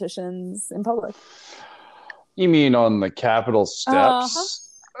female politicians in public? You mean on the Capitol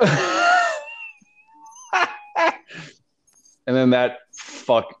steps? And then that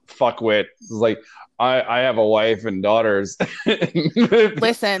fuckwit is like, I have a wife and daughters.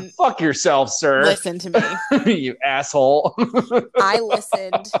 Listen. Fuck yourself, sir. Listen to me. You asshole. I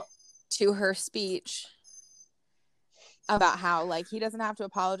listened to her speech about how like he doesn't have to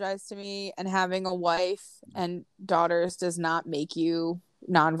apologize to me, and having a wife and daughters does not make you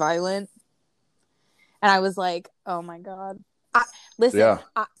nonviolent. And I was like, oh my God.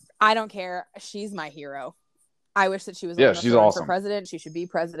 I don't care. She's my hero. I wish that she was she's awesome for president. She should be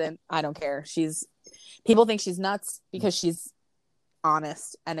president. I don't care. People think she's nuts because she's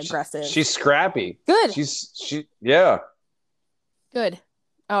honest and aggressive. She's scrappy. Good. Good.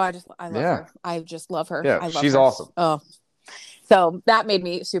 Oh, I love her. I just love her. Yeah, she's awesome. Oh, so that made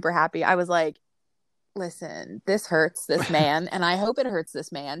me super happy. I was like, listen, this hurts this man, and I hope it hurts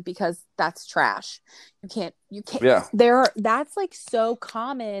this man because that's trash. You can't. Yeah. That's like so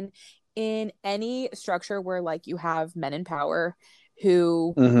common in any structure where like you have men in power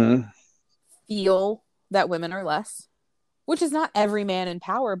who feel that women are less, which is not every man in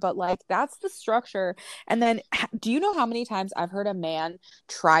power, but like that's the structure. And then do you know how many times I've heard a man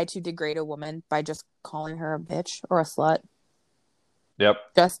try to degrade a woman by just calling her a bitch or a slut? Yep.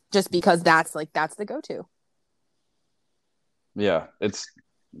 Just because that's the go-to. Yeah,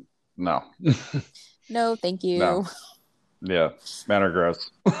 no. No, thank you. No. Yeah, men are gross.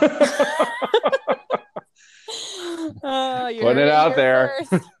 Oh, put it out there.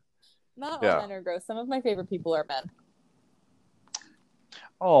 Not all Yeah. men are gross. Some of my favorite people are men.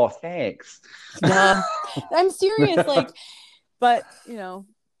 Oh, thanks. Duh. I'm serious. Like, but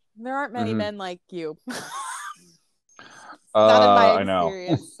there aren't many Mm-hmm. men like you. Not in my I know.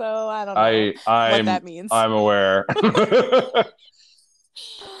 experience, so I don't know what that means. I'm aware.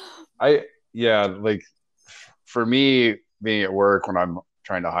 Like for me being at work when I'm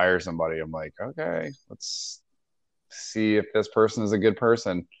trying to hire somebody, I'm like, okay, let's see if this person is a good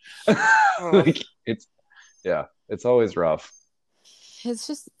person. Like it's always rough.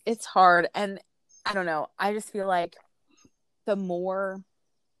 It's hard, and I don't know. I just feel like the more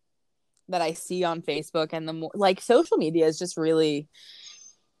that I see on Facebook and the more like social media is just really,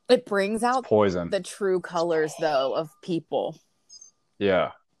 it brings out poison. The true colors though of people.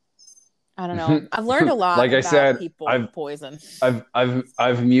 Yeah. I don't know. I've learned a lot Like I said, people poison.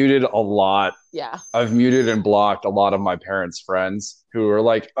 I've muted a lot. Yeah. I've muted and blocked a lot of my parents' friends who are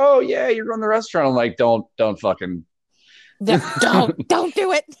like, "Oh yeah, you're going to the restaurant." I'm like, "Don't fucking don't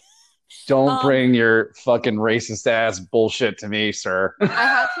do it. Don't bring your fucking racist ass bullshit to me, sir." I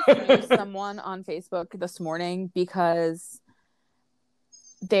had to snooze someone on Facebook this morning because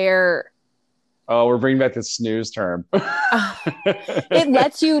they're we're bringing back the snooze term.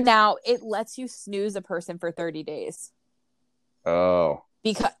 It lets you snooze a person for 30 days. Oh.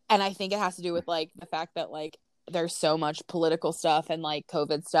 And I think it has to do with like the fact that like there's so much political stuff and like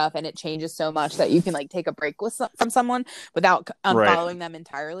COVID stuff, and it changes so much that you can like take a break from someone without unfollowing them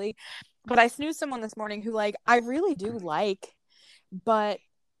entirely. But I snoozed someone this morning who like I really do like, but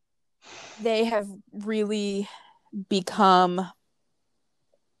they have really become,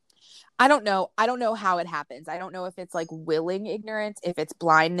 I don't know how it happens. I don't know if it's like willing ignorance, if it's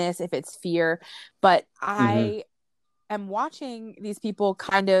blindness, if it's fear, but I am watching these people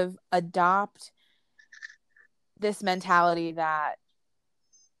kind of adopt this mentality that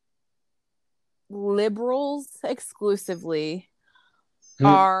liberals exclusively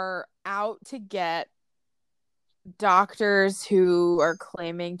are out to get doctors who are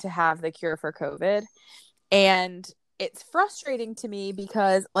claiming to have the cure for COVID. And it's frustrating to me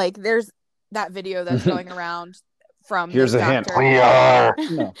because like there's that video that's going around from Here's this a doctor. Hint. We are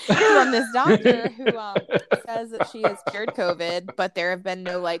from this doctor who says that she has cured COVID, but there have been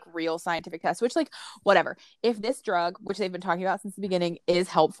no like real scientific tests, which like whatever. If this drug, which they've been talking about since the beginning, is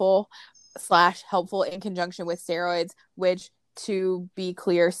helpful in conjunction with steroids, which to be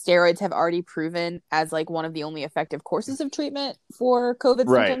clear, steroids have already proven as like one of the only effective courses of treatment for COVID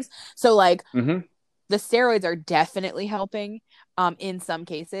symptoms. So like the steroids are definitely helping in some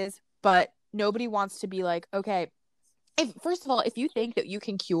cases, but nobody wants to be like, okay, first of all, if you think that you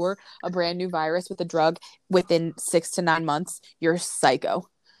can cure a brand new virus with a drug within 6 to 9 months, you're psycho.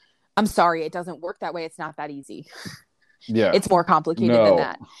 I'm sorry, it doesn't work that way. It's not that easy. Yeah. It's more complicated than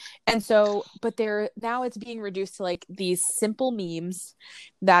that. And so, but now it's being reduced to like these simple memes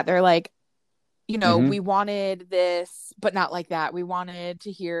that they're like, we wanted this, but not like that. We wanted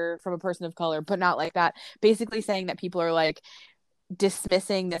to hear from a person of color, but not like that. Basically saying that people are like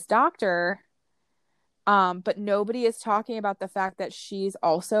dismissing this doctor. But nobody is talking about the fact that she's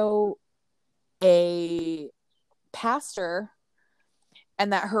also a pastor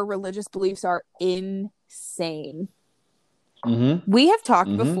and that her religious beliefs are insane. We have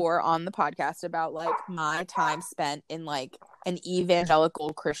talked before on the podcast about like my time spent in like an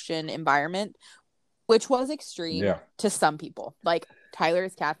evangelical Christian environment, which was extreme to some people. Like Tyler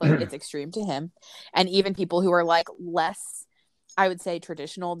is Catholic, it's extreme to him. And even people who are like less, I would say,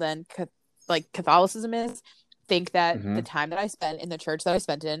 traditional than like Catholicism is, think that the time that I spent in the church that I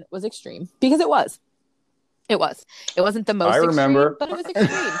spent in was extreme, because it wasn't the most extreme, but it was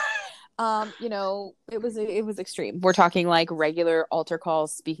extreme. It was extreme. We're talking like regular altar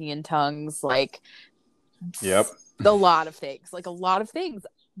calls, speaking in tongues, like a lot of things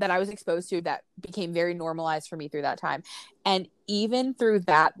that I was exposed to that became very normalized for me through that time. And even through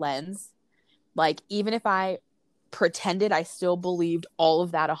that lens, like even if I pretended I still believed all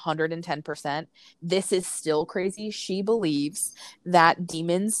of that 110%, this is still crazy. She believes that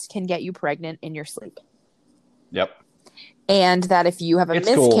demons can get you pregnant in your sleep. Yep. And that if you have a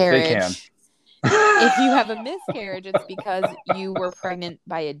miscarriage, it's because you were pregnant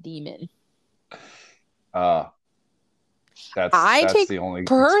by a demon. I take the only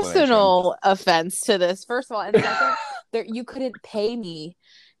personal offense to this, first of all, and second, you couldn't pay me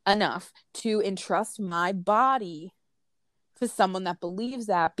enough to entrust my body to someone that believes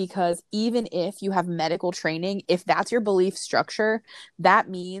that, because even if you have medical training, if that's your belief structure, that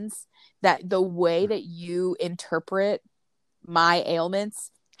means that the way that you interpret my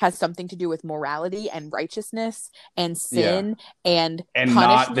ailments has something to do with morality and righteousness and sin and punishment.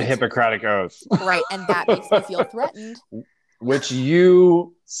 Not the Hippocratic Oath. Right. And that makes me feel threatened. Which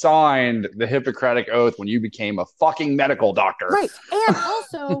you signed the Hippocratic Oath when you became a fucking medical doctor. Right. And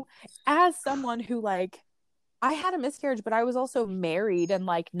also, as someone who, like, I had a miscarriage, but I was also married and,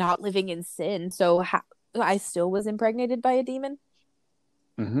 like, not living in sin. So I still was impregnated by a demon.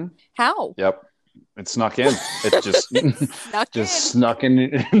 Mm-hmm. How? Yep. It snuck in. It just snuck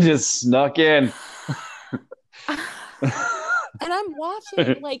in. Just snuck in. And I'm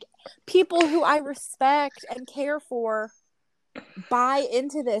watching, like, people who I respect and care for buy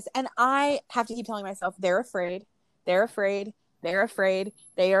into this, and I have to keep telling myself they're afraid. They are afraid.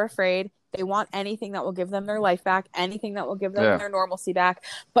 They want anything that will give them their life back, anything that will give them their normalcy back.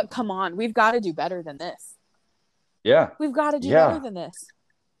 But come on, we've got to do better than this. We've got to do better than this.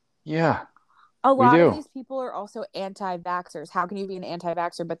 A lot of these people are also anti-vaxxers. How can you be an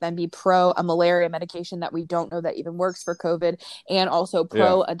anti-vaxxer but then be pro a malaria medication that we don't know that even works for COVID, and also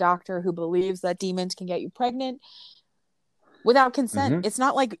pro a doctor who believes that demons can get you pregnant without consent? Mm-hmm. It's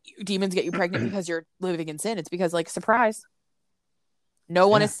not like demons get you pregnant because you're living in sin. It's because, like, surprise, no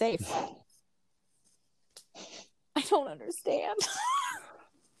one is safe. I don't understand.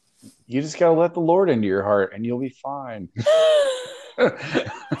 You just gotta let the Lord into your heart and you'll be fine.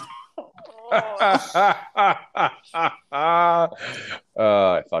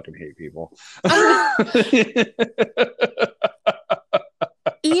 I fucking hate people.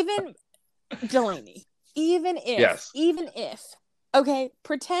 Even Delaney, even if, okay,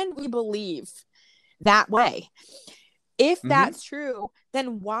 pretend we believe that way. If that's true,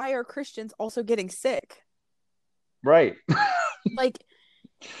 then why are Christians also getting sick? Right. Like,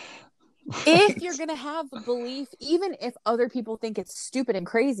 if you're going to have a belief, even if other people think it's stupid and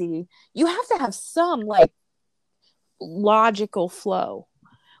crazy, you have to have some, like, logical flow.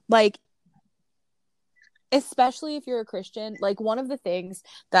 Like, especially if you're a Christian, like, one of the things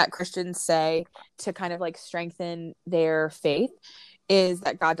that Christians say to kind of, like, strengthen their faith is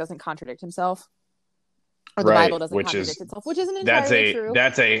that God doesn't contradict himself, or the Bible doesn't contradict itself, which isn't entirely true.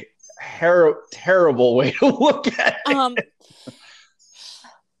 That's a terrible way to look at it.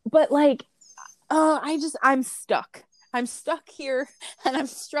 But, like, I'm stuck. I'm stuck here, and I'm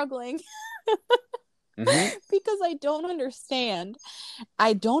struggling because I don't understand.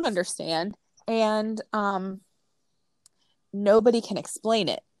 And nobody can explain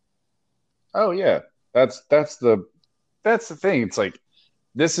it. Oh yeah, that's the thing. It's like,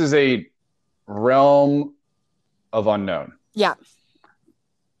 this is a realm of unknown. Yeah.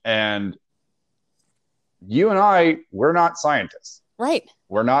 And you and I, we're not scientists. Right.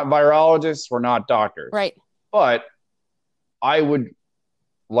 We're not virologists. We're not doctors. Right. But I would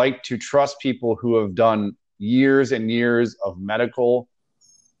like to trust people who have done years and years of medical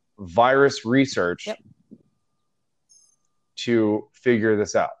virus research to figure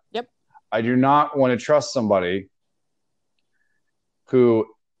this out. Yep. I do not want to trust somebody who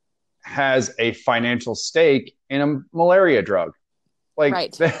has a financial stake in a malaria drug. Like,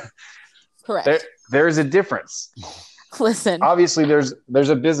 right. Correct. There's a difference. Listen, obviously there's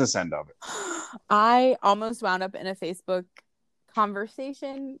a business end of it. I almost wound up in a Facebook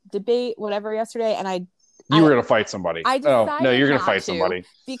conversation, debate, whatever, yesterday, and you were gonna fight somebody. I decided no, you're gonna fight somebody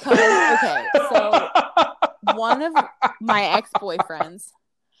because okay, so one of my ex-boyfriends,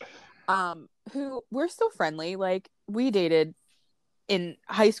 who we're still friendly, like, we dated in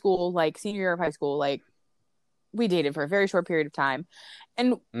high school, like senior year of high school, like, we dated for a very short period of time,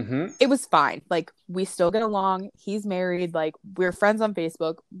 and it was fine. Like, we still get along. He's married. Like, we're friends on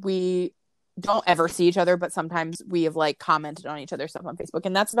Facebook. We don't ever see each other, but sometimes we have, like, commented on each other's stuff on Facebook,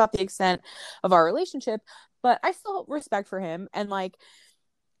 and that's about the extent of our relationship. But I still have respect for him, and, like,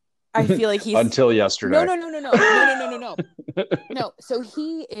 I feel like he's until yesterday. No. So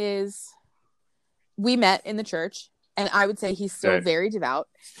we met in the church. And I would say he's still very devout.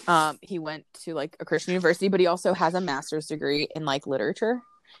 He went to, like, a Christian university, but he also has a master's degree in, like, literature.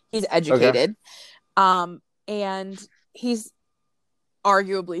 He's educated. And he's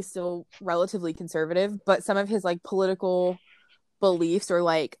arguably still relatively conservative, but some of his, like, political beliefs or,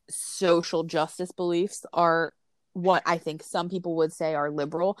 like, social justice beliefs are what I think some people would say are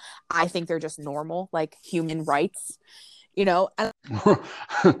liberal. I think they're just normal, like human rights. You know, and I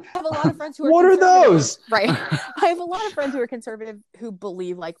have a lot of friends who are what are those? Right. I have a lot of friends who are conservative who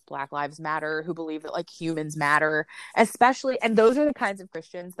believe, like, Black Lives Matter, who believe that, like, humans matter, especially. And those are the kinds of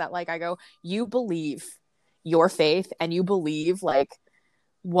Christians that, like, I go, you believe your faith and you believe, like,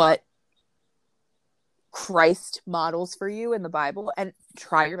 what Christ models for you in the Bible and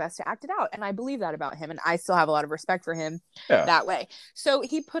try your best to act it out. And I believe that about him. And I still have a lot of respect for him that way. So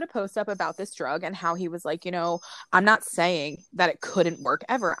he put a post up about this drug and how he was like, you know, I'm not saying that it couldn't work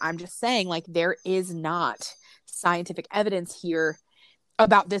ever. I'm just saying like there is not scientific evidence here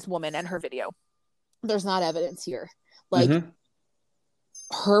about this woman and her video. There's not evidence here. Like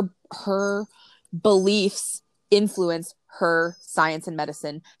her beliefs influence her science and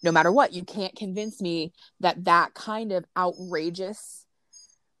medicine no matter what. You can't convince me that that kind of outrageous,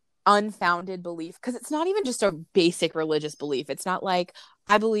 unfounded belief, because it's not even just a basic religious belief. It's not like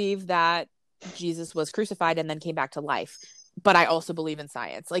I believe that Jesus was crucified and then came back to life, but I also believe in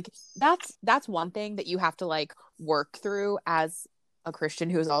science. Like that's one thing that you have to like work through as a Christian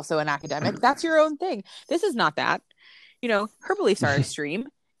who is also an academic. That's your own thing. This is not that. You know, her beliefs are extreme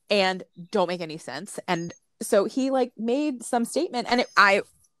and don't make any sense. And so he like made some statement, and I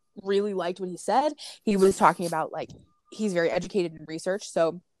really liked what he said. He was talking about like he's very educated in research,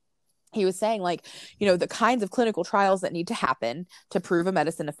 so he was saying like, you know, the kinds of clinical trials that need to happen to prove a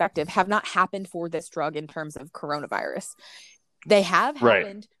medicine effective have not happened for this drug in terms of coronavirus. They have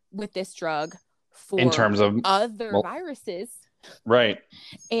happened with this drug for in terms of other viruses. Right.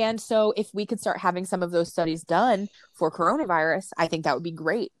 And so if we could start having some of those studies done for coronavirus, I think that would be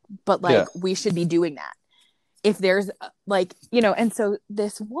great. But like we should be doing that. If there's like, you know, and so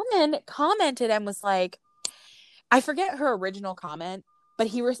this woman commented and was like, I forget her original comment, but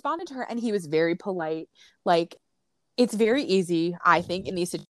he responded to her and he was very polite. Like, it's very easy, I think, in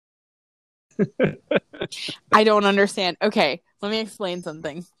these situations. I don't understand. Okay, let me explain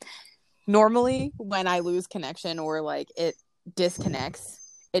something. Normally, when I lose connection or like it disconnects,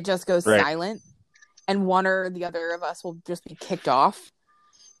 it just goes silent and one or the other of us will just be kicked off.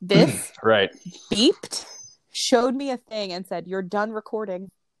 This beeped, showed me a thing and said, "You're done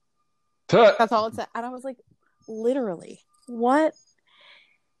recording." That's all it said. And I was like, literally, what?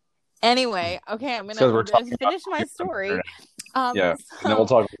 Anyway, okay, I'm gonna finish my story. And then we'll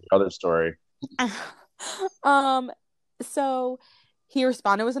talk about the other story. So he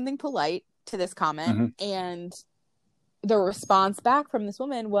responded with something polite to this comment, and the response back from this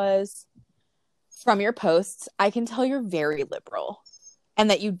woman was, "From your posts, I can tell you're very liberal and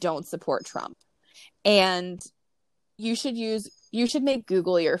that you don't support Trump. And you should make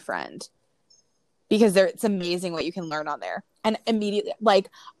Google your friend because it's amazing what you can learn on there." And immediately, like,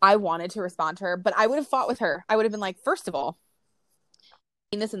 I wanted to respond to her, but I would have fought with her. I would have been like, first of all, I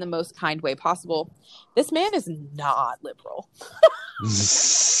mean this in the most kind way possible. This man is not liberal.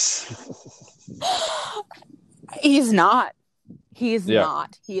 He's not. He's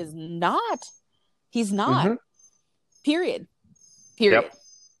not. He is not. He's not. Period. Yep.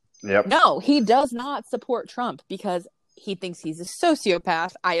 No, he does not support Trump because he thinks he's a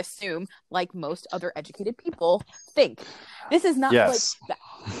sociopath, I assume, like most other educated people think. This is not like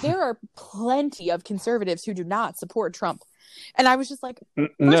there are plenty of conservatives who do not support Trump. And I was just like,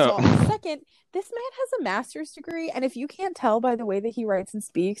 first of all, second, this man has a master's degree, and if you can't tell by the way that he writes and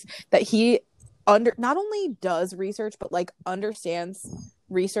speaks that he not only does research but like understands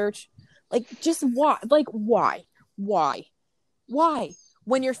research, like just why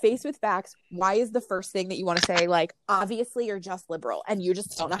when you're faced with facts, why is the first thing that you want to say like, obviously you're just liberal and you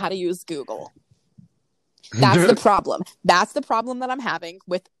just don't know how to use Google? That's the problem. That's the problem that I'm having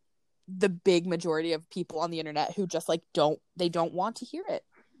with the big majority of people on the internet who just like don't want to hear it.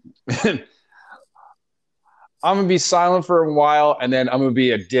 I'm going to be silent for a while, and then I'm going to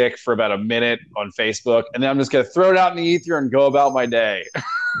be a dick for about a minute on Facebook, and then I'm just going to throw it out in the ether and go about my day.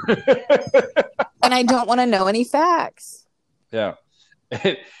 And I don't want to know any facts. Yeah.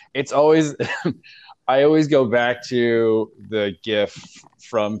 It's always... I always go back to the GIF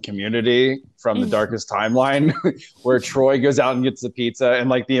from Community, from the Darkest Timeline, where Troy goes out and gets the pizza and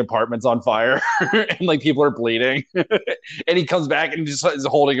like the apartment's on fire and like people are bleeding, and he comes back and just is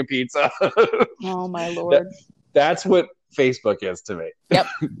holding a pizza. Oh my Lord. That's what Facebook is to me. Yep.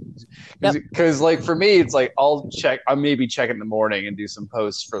 Because like for me, it's like I'll maybe check in the morning and do some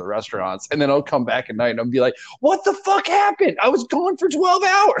posts for the restaurants, and then I'll come back at night and I'll be like, "What the fuck happened? I was gone for 12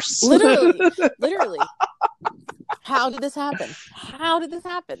 hours." Literally. How did this happen?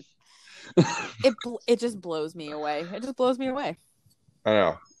 It just blows me away. I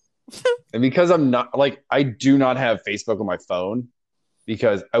know. And because I'm not like, I do not have Facebook on my phone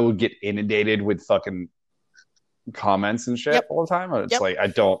because I would get inundated with fucking comments and shit all the time. It's like,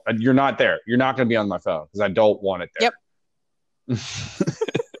 you're not there. You're not going to be on my phone because I don't want it there.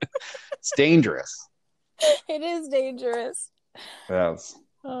 It's dangerous. It is dangerous. Yes.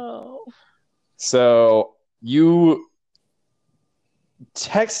 Oh. So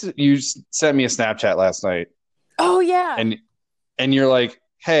You sent me a Snapchat last night. Oh yeah. And you're like,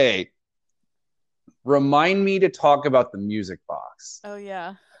 hey, remind me to talk about the music box. Oh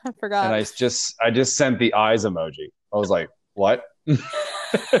yeah. I And forgot. I just sent the eyes emoji. I was like, what?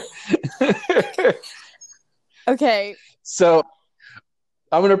 Okay. So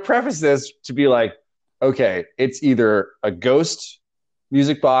I'm going to preface this to be like, okay, it's either a ghost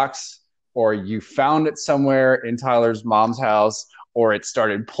music box or you found it somewhere in Tyler's mom's house or it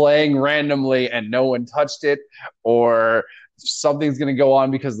started playing randomly and no one touched it or something's going to go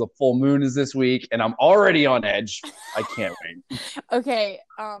on because the full moon is this week and I'm already on edge. I can't wait. Okay.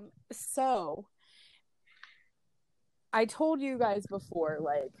 So I told you guys before,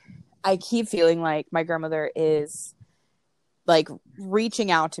 like, I keep feeling like my grandmother is like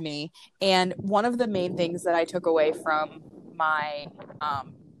reaching out to me. And one of the main things that I took away from my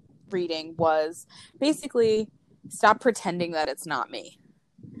reading was basically stop pretending that it's not me.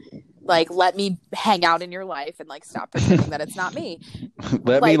 Like, let me hang out in your life and like stop pretending that it's not me.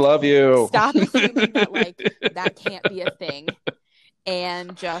 Let like, me love you. Stop assuming that like that can't be a thing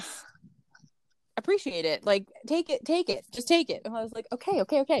and just appreciate it. Like, take it, just take it. And I was like, okay.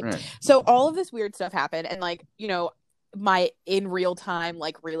 Right. So all of this weird stuff happened, and like, you know, my in real time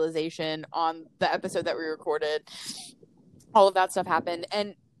like realization on the episode that we recorded, all of that stuff happened,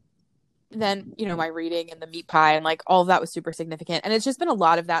 and then, you know, my reading and the meat pie and like all of that was super significant, and it's just been a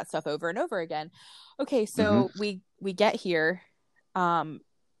lot of that stuff over and over again. Okay, so we get here, and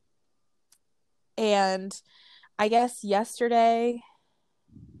I guess yesterday,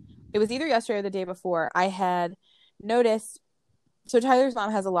 it was either yesterday or the day before, I had noticed, so Tyler's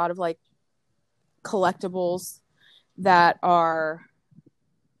mom has a lot of like collectibles that are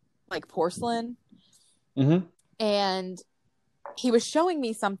like porcelain. And he was showing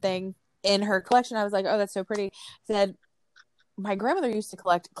me something in her collection. I was like, oh, that's so pretty. He said, my grandmother used to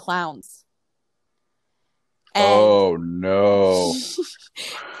collect clowns. And oh no.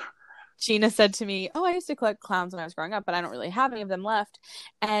 Gina said to me, oh, I used to collect clowns when I was growing up, but I don't really have any of them left.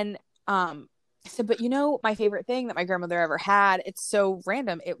 And I said, but you know, my favorite thing that my grandmother ever had, it's so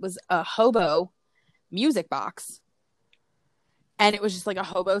random, it was a hobo music box. And it was just like a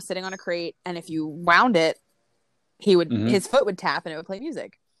hobo sitting on a crate, and if you wound it, he would his foot would tap and it would play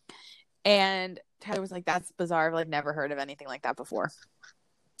music. And Tyler was like, that's bizarre. I've like never heard of anything like that before.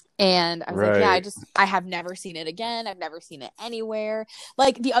 And I was like, yeah, I have never seen it again. I've never seen it anywhere.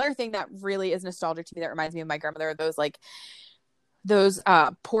 Like, the other thing that really is nostalgic to me that reminds me of my grandmother are those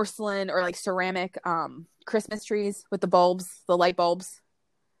porcelain or like ceramic Christmas trees with the bulbs, the light bulbs.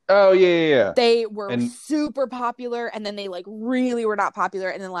 Oh yeah. They were super popular, and then they like really were not popular,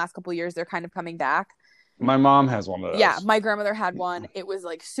 and in the last couple of years they're kind of coming back. My mom has one of those. Yeah, my grandmother had one. It was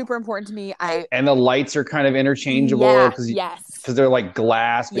like super important to me. And the lights are kind of interchangeable because they're like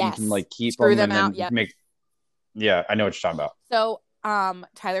glass, but you can like keep screw them out. Yeah, I know what you're talking about. So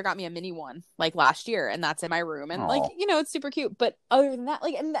Tyler got me a mini one like last year, and that's in my room, and like, you know, it's super cute. But other than that,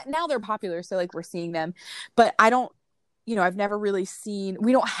 like, and now they're popular, so like we're seeing them. But I don't, you know, I've never really seen,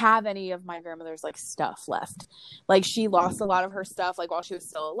 we don't have any of my grandmother's like stuff left. Like, she lost a lot of her stuff like while she was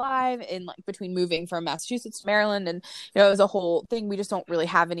still alive, in like between moving from Massachusetts to Maryland, and you know, it was a whole thing. We just don't really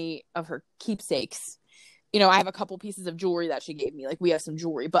have any of her keepsakes. You know, I have a couple pieces of jewelry that she gave me. Like, we have some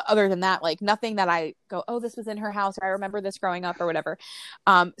jewelry, but other than that, like nothing that I go, oh, this was in her house, or I remember this growing up, or whatever.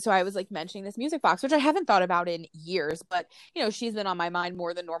 So I was like mentioning this music box, which I haven't thought about in years, but you know, she's been on my mind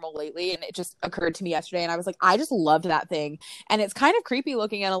more than normal lately. And it just occurred to me yesterday, and I was like, I just loved that thing. And it's kind of creepy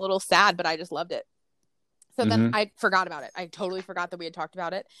looking and a little sad, but I just loved it. So then I forgot about it. I totally forgot that we had talked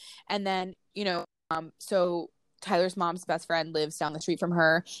about it. And then, you know, so Tyler's mom's best friend lives down the street from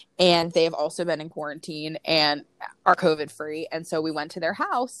her, and they have also been in quarantine and are COVID free. And so we went to their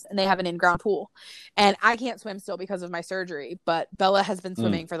house, and they have an in-ground pool, and I can't swim still because of my surgery, but Bella has been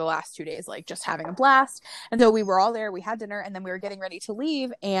swimming for the last 2 days, like just having a blast. And so we were all there, we had dinner, and then we were getting ready to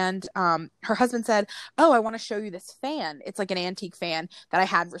leave. And her husband said, oh, I want to show you this fan. It's like an antique fan that I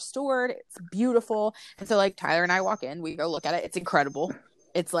had restored. It's beautiful. And so like Tyler and I walk in, we go look at it. It's incredible.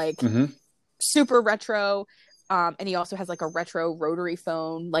 It's like super retro. And he also has like a retro rotary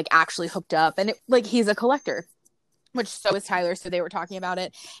phone, like actually hooked up. And it, like, he's a collector, which so is Tyler. So they were talking about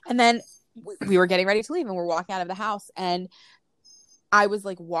it. And then we were getting ready to leave, and we're walking out of the house. And I was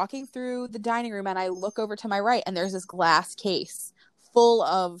like walking through the dining room, and I look over to my right, and there's this glass case full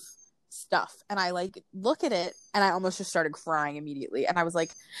of stuff. And I like look at it, and I almost just started crying immediately. And I was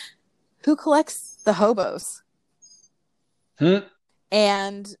like, who collects the hobos?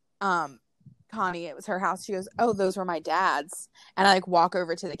 And, Connie, it was her house. She goes, oh, those were my dad's. And I like walk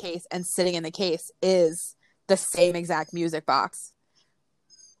over to the case, and sitting in the case is the same exact music box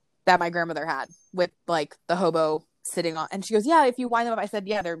that my grandmother had with like the hobo sitting on. And she goes, yeah, if you wind them up. I said,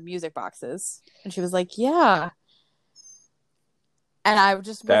 yeah, they're music boxes. And she was like, yeah. And I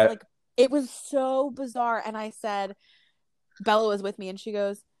just was That like, it was so bizarre. And I said, Bella was with me and she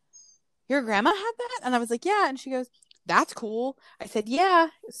goes, your grandma had that? And I was like, yeah. And she goes, that's cool. I said, yeah,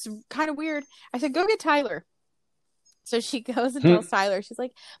 it's kind of weird. I said, go get Tyler. So she goes and tells Tyler, she's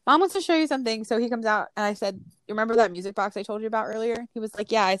like, Mom wants to show you something. So he comes out and I said, you remember that music box I told you about earlier? He was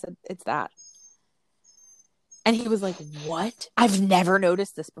like, yeah. I said, it's that. And he was like, what? I've never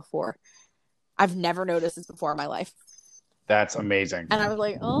noticed this before. I've never noticed this before in my life. That's amazing. And I was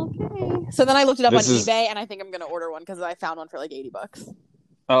like, okay. So then I looked it up on eBay and I think I'm going to order one because I found one for like $80.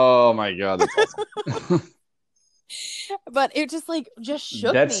 Oh my God. That's awesome. But it just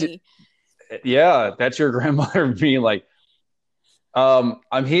shook me. Yeah. That's your grandmother being like,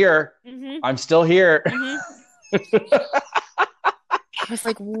 I'm here. Mm-hmm. I'm still here. Mm-hmm. I was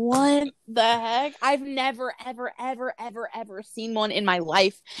like, what the heck? I've never, ever, ever, ever, ever seen one in my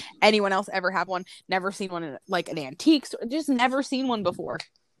life. Anyone else ever have one? Never seen one in like an antique store. Just never seen one before.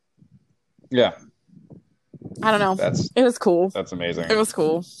 Yeah. I don't know. It was cool. That's amazing. It was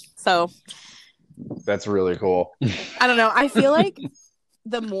cool. So. That's really cool. I don't know. I feel like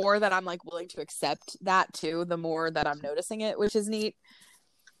the more that I'm like willing to accept that too, the more that I'm noticing it, which is neat.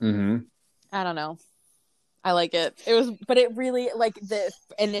 Mm-hmm. I don't know. I like it. It was, but it really, like the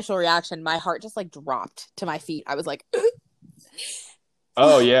initial reaction, my heart just like dropped to my feet. I was like,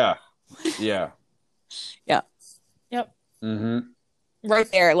 oh yeah. Yeah. Yeah. Yep. Mm-hmm.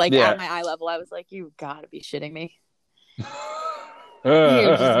 Right there, like at my eye level, I was like, you gotta be shitting me. You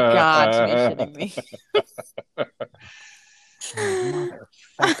just got to be shitting me.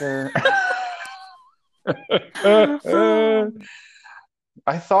 Motherfucker.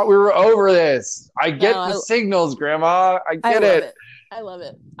 I thought we were over this. I get the signals, Grandma. I get it. I love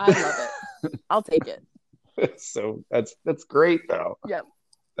it. I love it. I'll take it. So that's great though. Yep.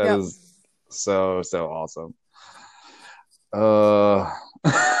 That is so awesome.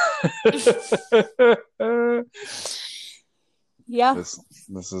 Yeah.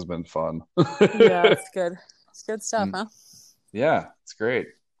 This has been fun. Yeah, it's good. It's good stuff, huh? Yeah, it's great.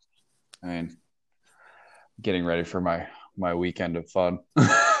 I mean, getting ready for my weekend of fun.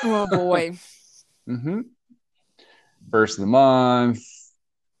 Oh boy. Mm-hmm. First of the month.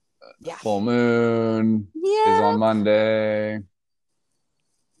 Yeah. Full moon is on Monday.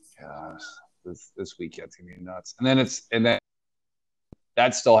 Gosh, this weekend's gonna be nuts. And then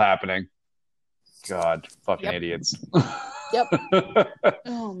that's still happening. God, fucking idiots. Yep.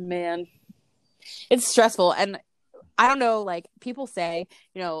 Oh man. It's stressful. And I don't know, like people say,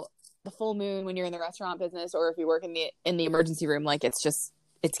 you know, the full moon when you're in the restaurant business or if you work in the emergency room, like it's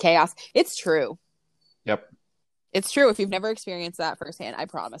chaos. It's true. Yep. It's true. If you've never experienced that firsthand, I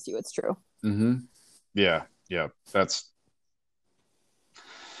promise you it's true. Mm-hmm. Yeah. Yeah. That's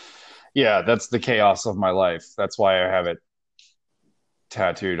the chaos of my life. That's why I have it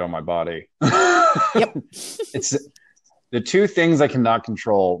tattooed on my body. Yep. It's the two things I cannot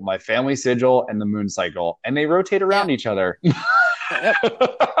control: my family sigil and the moon cycle, and they rotate around each other. Yep.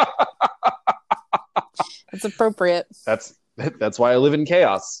 It's appropriate. That's why I live in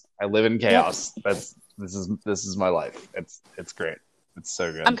chaos. I live in chaos. Yep. This is my life. It's great. It's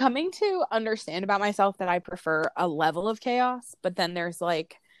so good. I'm coming to understand about myself that I prefer a level of chaos, but then there's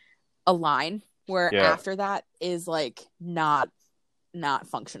like a line where after that is like not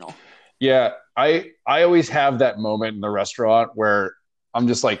functional. Yeah, I always have that moment in the restaurant where I'm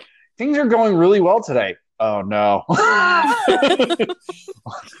just like, things are going really well today. Oh no.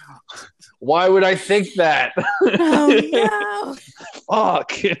 Why would I think that? Oh no.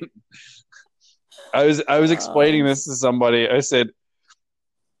 Fuck. I was explaining this to somebody. I said,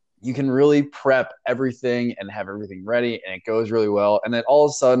 you can really prep everything and have everything ready and it goes really well. And then all of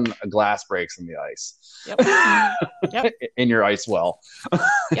a sudden a glass breaks in the ice. Yep. In your ice well.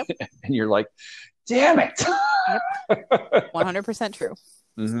 Yep. And you're like, damn it. Yep. 100% true.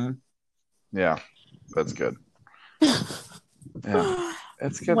 Mm-hmm. Yeah. That's good. Yeah.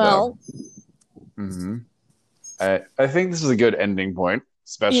 That's good though. Mm-hmm. I think this is a good ending point,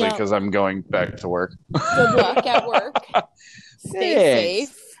 especially because I'm going back to work. Good luck at work. Stay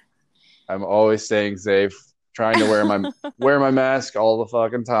safe. I'm always staying safe, trying to wear my mask all the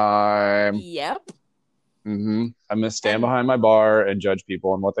fucking time. Yep. Mm-hmm. I'm gonna stand behind my bar and judge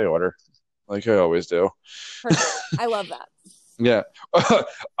people on what they order, like I always do. Perfect. I love that. Yeah.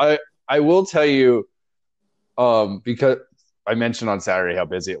 I will tell you, because I mentioned on Saturday how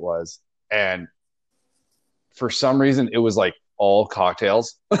busy it was, and for some reason it was like all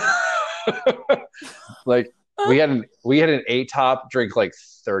cocktails. Like we had an 8-top, drink like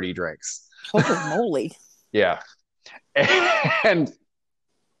 30 drinks. Holy moly. Yeah. And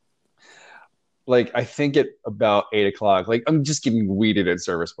like I think at about 8 o'clock, like I'm just getting weeded at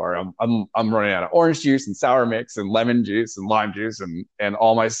service bar. I'm running out of orange juice and sour mix and lemon juice and lime juice and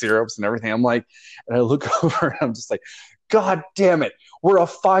all my syrups and everything. I'm like, and I look over and I'm just like, God damn it. We're a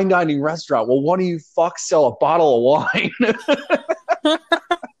fine dining restaurant. Well, one of you fucks sell a bottle of wine.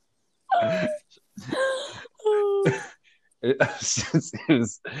 it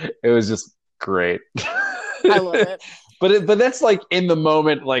was just great. I love it. But that's like in the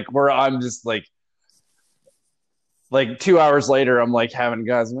moment, like where I'm just like 2 hours later, I'm like having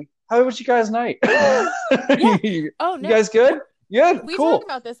guys. I'm like, how was you guys' night? Yeah. Oh no, you guys good? Yeah, we cool. talk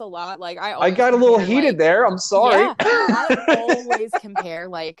about this a lot. Like I got a little heated there. I'm sorry. Yeah, I always compare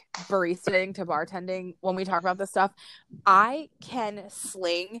like baristaing to bartending when we talk about this stuff. I can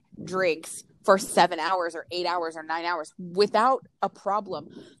sling drinks for 7 hours or 8 hours or 9 hours without a problem.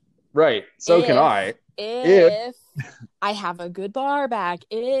 Right. So can I. If I have a good bar back.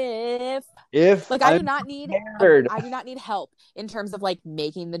 If like I do not need help in terms of like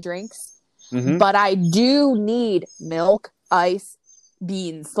making the drinks. Mm-hmm. But I do need milk, ice,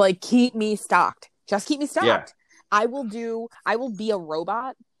 beans. Like keep me stocked. Just keep me stocked. Yeah. I will be a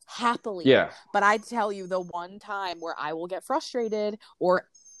robot happily. Yeah. But I tell you, the one time where I will get frustrated or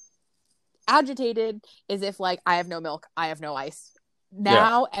agitated is if like I have no milk, I have no ice.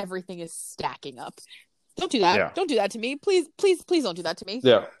 Now everything is stacking up. Don't do that. Yeah. Don't do that to me. Please don't do that to me.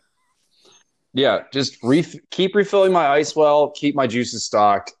 Yeah. Yeah. Just keep refilling my ice well, keep my juices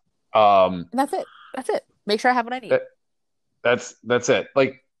stocked. And that's it. Make sure I have what I need. That's it.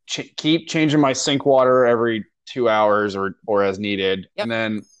 Like keep changing my sink water every 2 hours or as needed. Yep.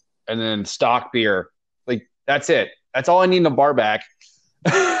 And then stock beer. Like that's it. That's all I need in a bar back.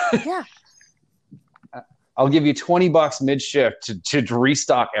 Yeah. I'll give you $20 mid shift to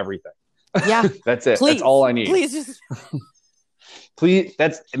restock everything. Yeah. That's it. Please, that's all I need. Please just please.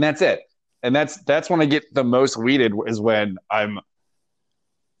 That's it. And that's when I get the most weeded is when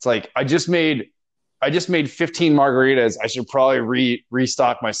it's like I just made 15 margaritas. I should probably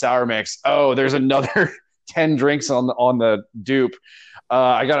restock my sour mix. Oh, there's another 10 drinks on the dupe.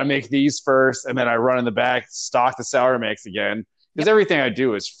 I got to make these first, and then I run in the back, stock the sour mix again because everything I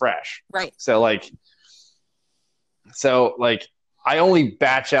do is fresh. Right. So I only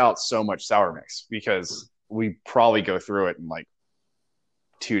batch out so much sour mix because we probably go through it in like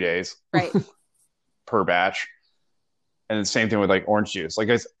 2 days. Right. Per batch. And the same thing with like orange juice. Like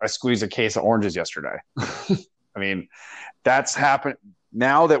I squeezed a case of oranges yesterday. I mean, that's happened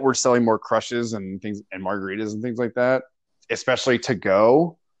now that we're selling more crushes and things and margaritas and things like that, especially to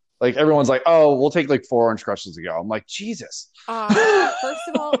go. Like everyone's like, oh, we'll take like 4 orange crushes to go. I'm like, Jesus. First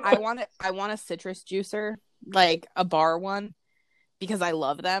of all, I want a citrus juicer, like a bar one, because I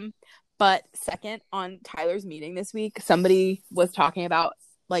love them. But second, on Tyler's meeting this week, somebody was talking about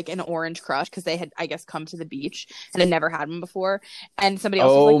like an orange crush because they had, I guess, come to the beach and had never had one before. And somebody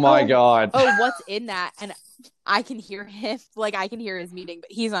else was like, my God. Oh, what's in that? And I can hear him, like I can hear his meeting, but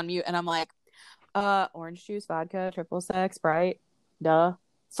he's on mute. And I'm like, orange juice, vodka, triple sec, Sprite, duh,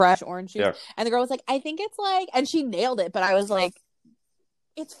 fresh orange juice. Yeah. And the girl was like, I think it's like, and she nailed it. But I was like,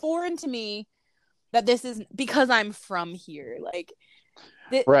 it's foreign to me that this is because I'm from here. Like,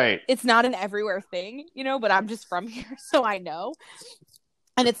 right. It's not an everywhere thing, but I'm just from here. So I know.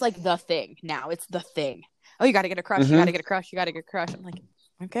 And it's like the thing now. It's the thing. Oh, you got to get a crush. Mm-hmm. You got to get a crush. You got to get a crush. I'm like,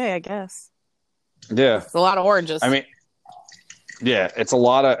 okay, I guess. Yeah, it's a lot of oranges. I mean, yeah, it's a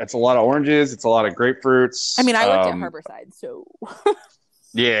lot of oranges. It's a lot of grapefruits. I mean, I worked at Harborside, so.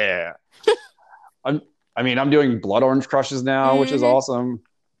 Yeah, I'm doing blood orange crushes now, which is awesome.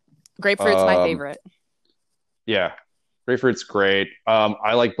 Grapefruit's my favorite. Yeah, grapefruit's great.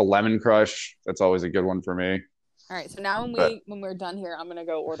 I like the lemon crush. That's always a good one for me. All right, so now when we're done here, I'm gonna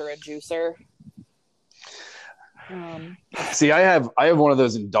go order a juicer. See, I have one of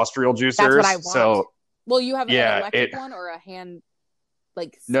those industrial juicers. That's what I want. So, well, you have an electric one or a hand,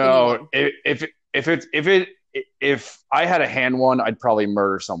 like no. One? If I had a hand one, I'd probably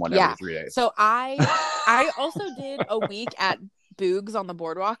murder someone every 3 days. So I also did a week at Boogs on the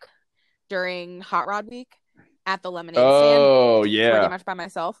boardwalk during Hot Rod Week at the lemonade stand. Oh yeah, pretty much by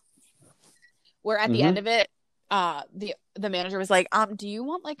myself. Where at the end of it. The manager was like, do you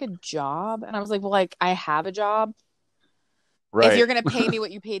want like a job? And I was like, well, like I have a job. Right. If you're gonna pay me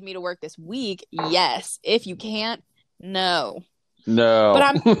what you paid me to work this week, yes. If you can't, no. But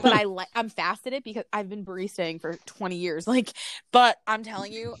I'm fast at it because I've been baristaing for 20 years. Like, but I'm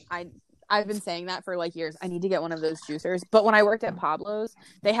telling you, I've been saying that for like years. I need to get one of those juicers. But when I worked at Pablo's,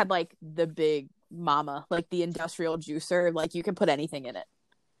 they had like the big Mama, like the industrial juicer. Like you can put anything in it.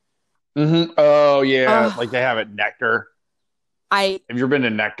 Mm-hmm. Oh yeah, like they have it Nectar. Have you ever been to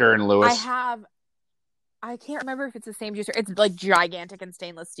Nectar in I Lewis? have. I can't remember if it's the same juicer. It's like gigantic and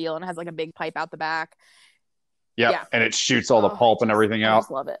stainless steel and has like a big pipe out the back. Yep. Yeah, And it shoots all the pulp and everything out. I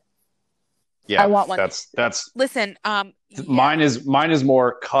just love it. Yeah, I want one. that's Listen, mine yeah. is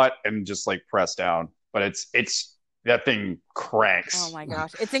more cut and just like pressed down, but it's that thing cranks. Oh my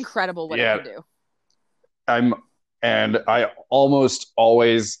gosh, it's incredible what it Yeah, can do. I almost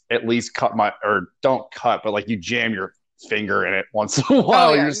always at least cut my or don't cut, but like you jam your finger in it once in a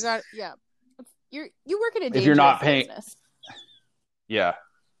while. Oh yeah, you work in a If you're dangerous not paying, business. yeah.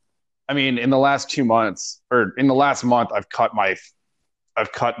 I mean, in the last 2 months or in the last month, I've cut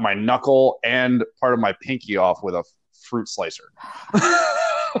my knuckle and part of my pinky off with a fruit slicer.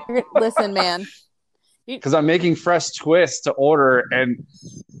 Listen, man, because I'm making fresh twists to order, and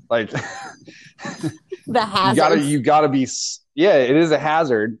like the hazard. you gotta be, yeah, it is a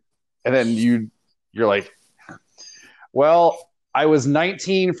hazard. And then you're like, well, I was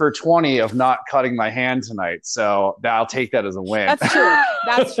 19 for 20 of not cutting my hand tonight, so I'll take that as a win. That's true.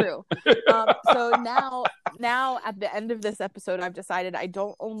 That's true. So now at the end of this episode, I've decided I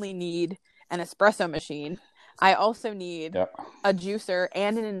don't only need an espresso machine. I also need a juicer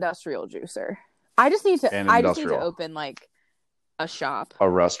and an industrial juicer. I just need to open like a shop. A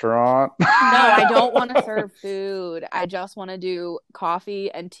restaurant? No, I don't want to serve food. I just want to do coffee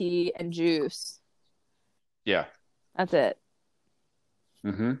and tea and juice. Yeah. That's it.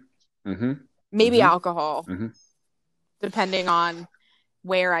 Mm-hmm. Mm-hmm. Maybe alcohol. Mm-hmm. Depending on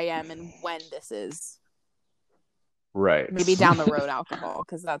where I am and when this is. Right. Maybe down the road alcohol,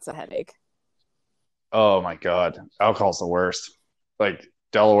 because that's a headache. Oh my God. Alcohol's the worst. Like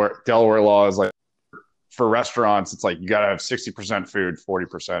Delaware law is like, for restaurants, it's like you gotta have 60% food,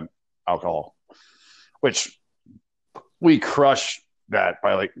 40% alcohol. Which we crush that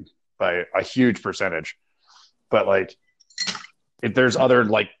by a huge percentage. But like if there's other,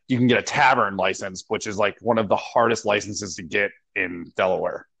 like you can get a tavern license, which is like one of the hardest licenses to get in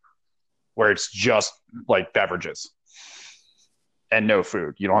Delaware, where it's just like beverages and no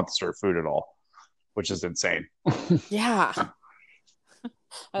food. You don't have to serve food at all, which is insane. Yeah.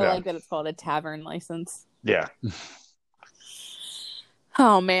 I like that it's called a tavern license. Yeah.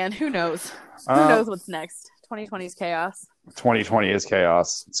 Oh man, who knows? Who knows what's next? 2020 is chaos. 2020 is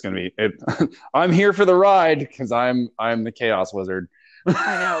chaos. It's gonna be it. I'm here for the ride because I'm the chaos wizard.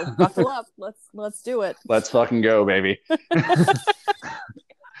 I know. Buckle up. Let's do it. Let's fucking go, baby.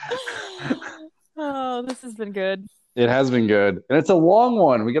 Oh, this has been good. It has been good, and it's a long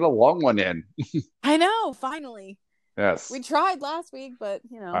one. We get a long one in. I know. Finally. Yes. We tried last week, but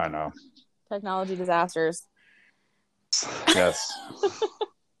I know. Technology disasters. Yes.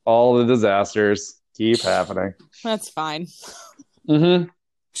 All the disasters keep happening. That's fine. Mm-hmm.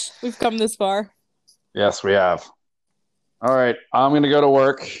 We've come this far. Yes, we have. All right. I'm going to go to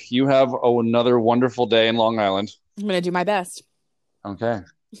work. You have another wonderful day in Long Island. I'm going to do my best. Okay.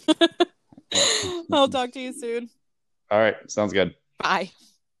 I'll talk to you soon. All right. Sounds good. Bye.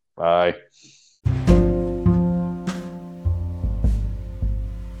 Bye.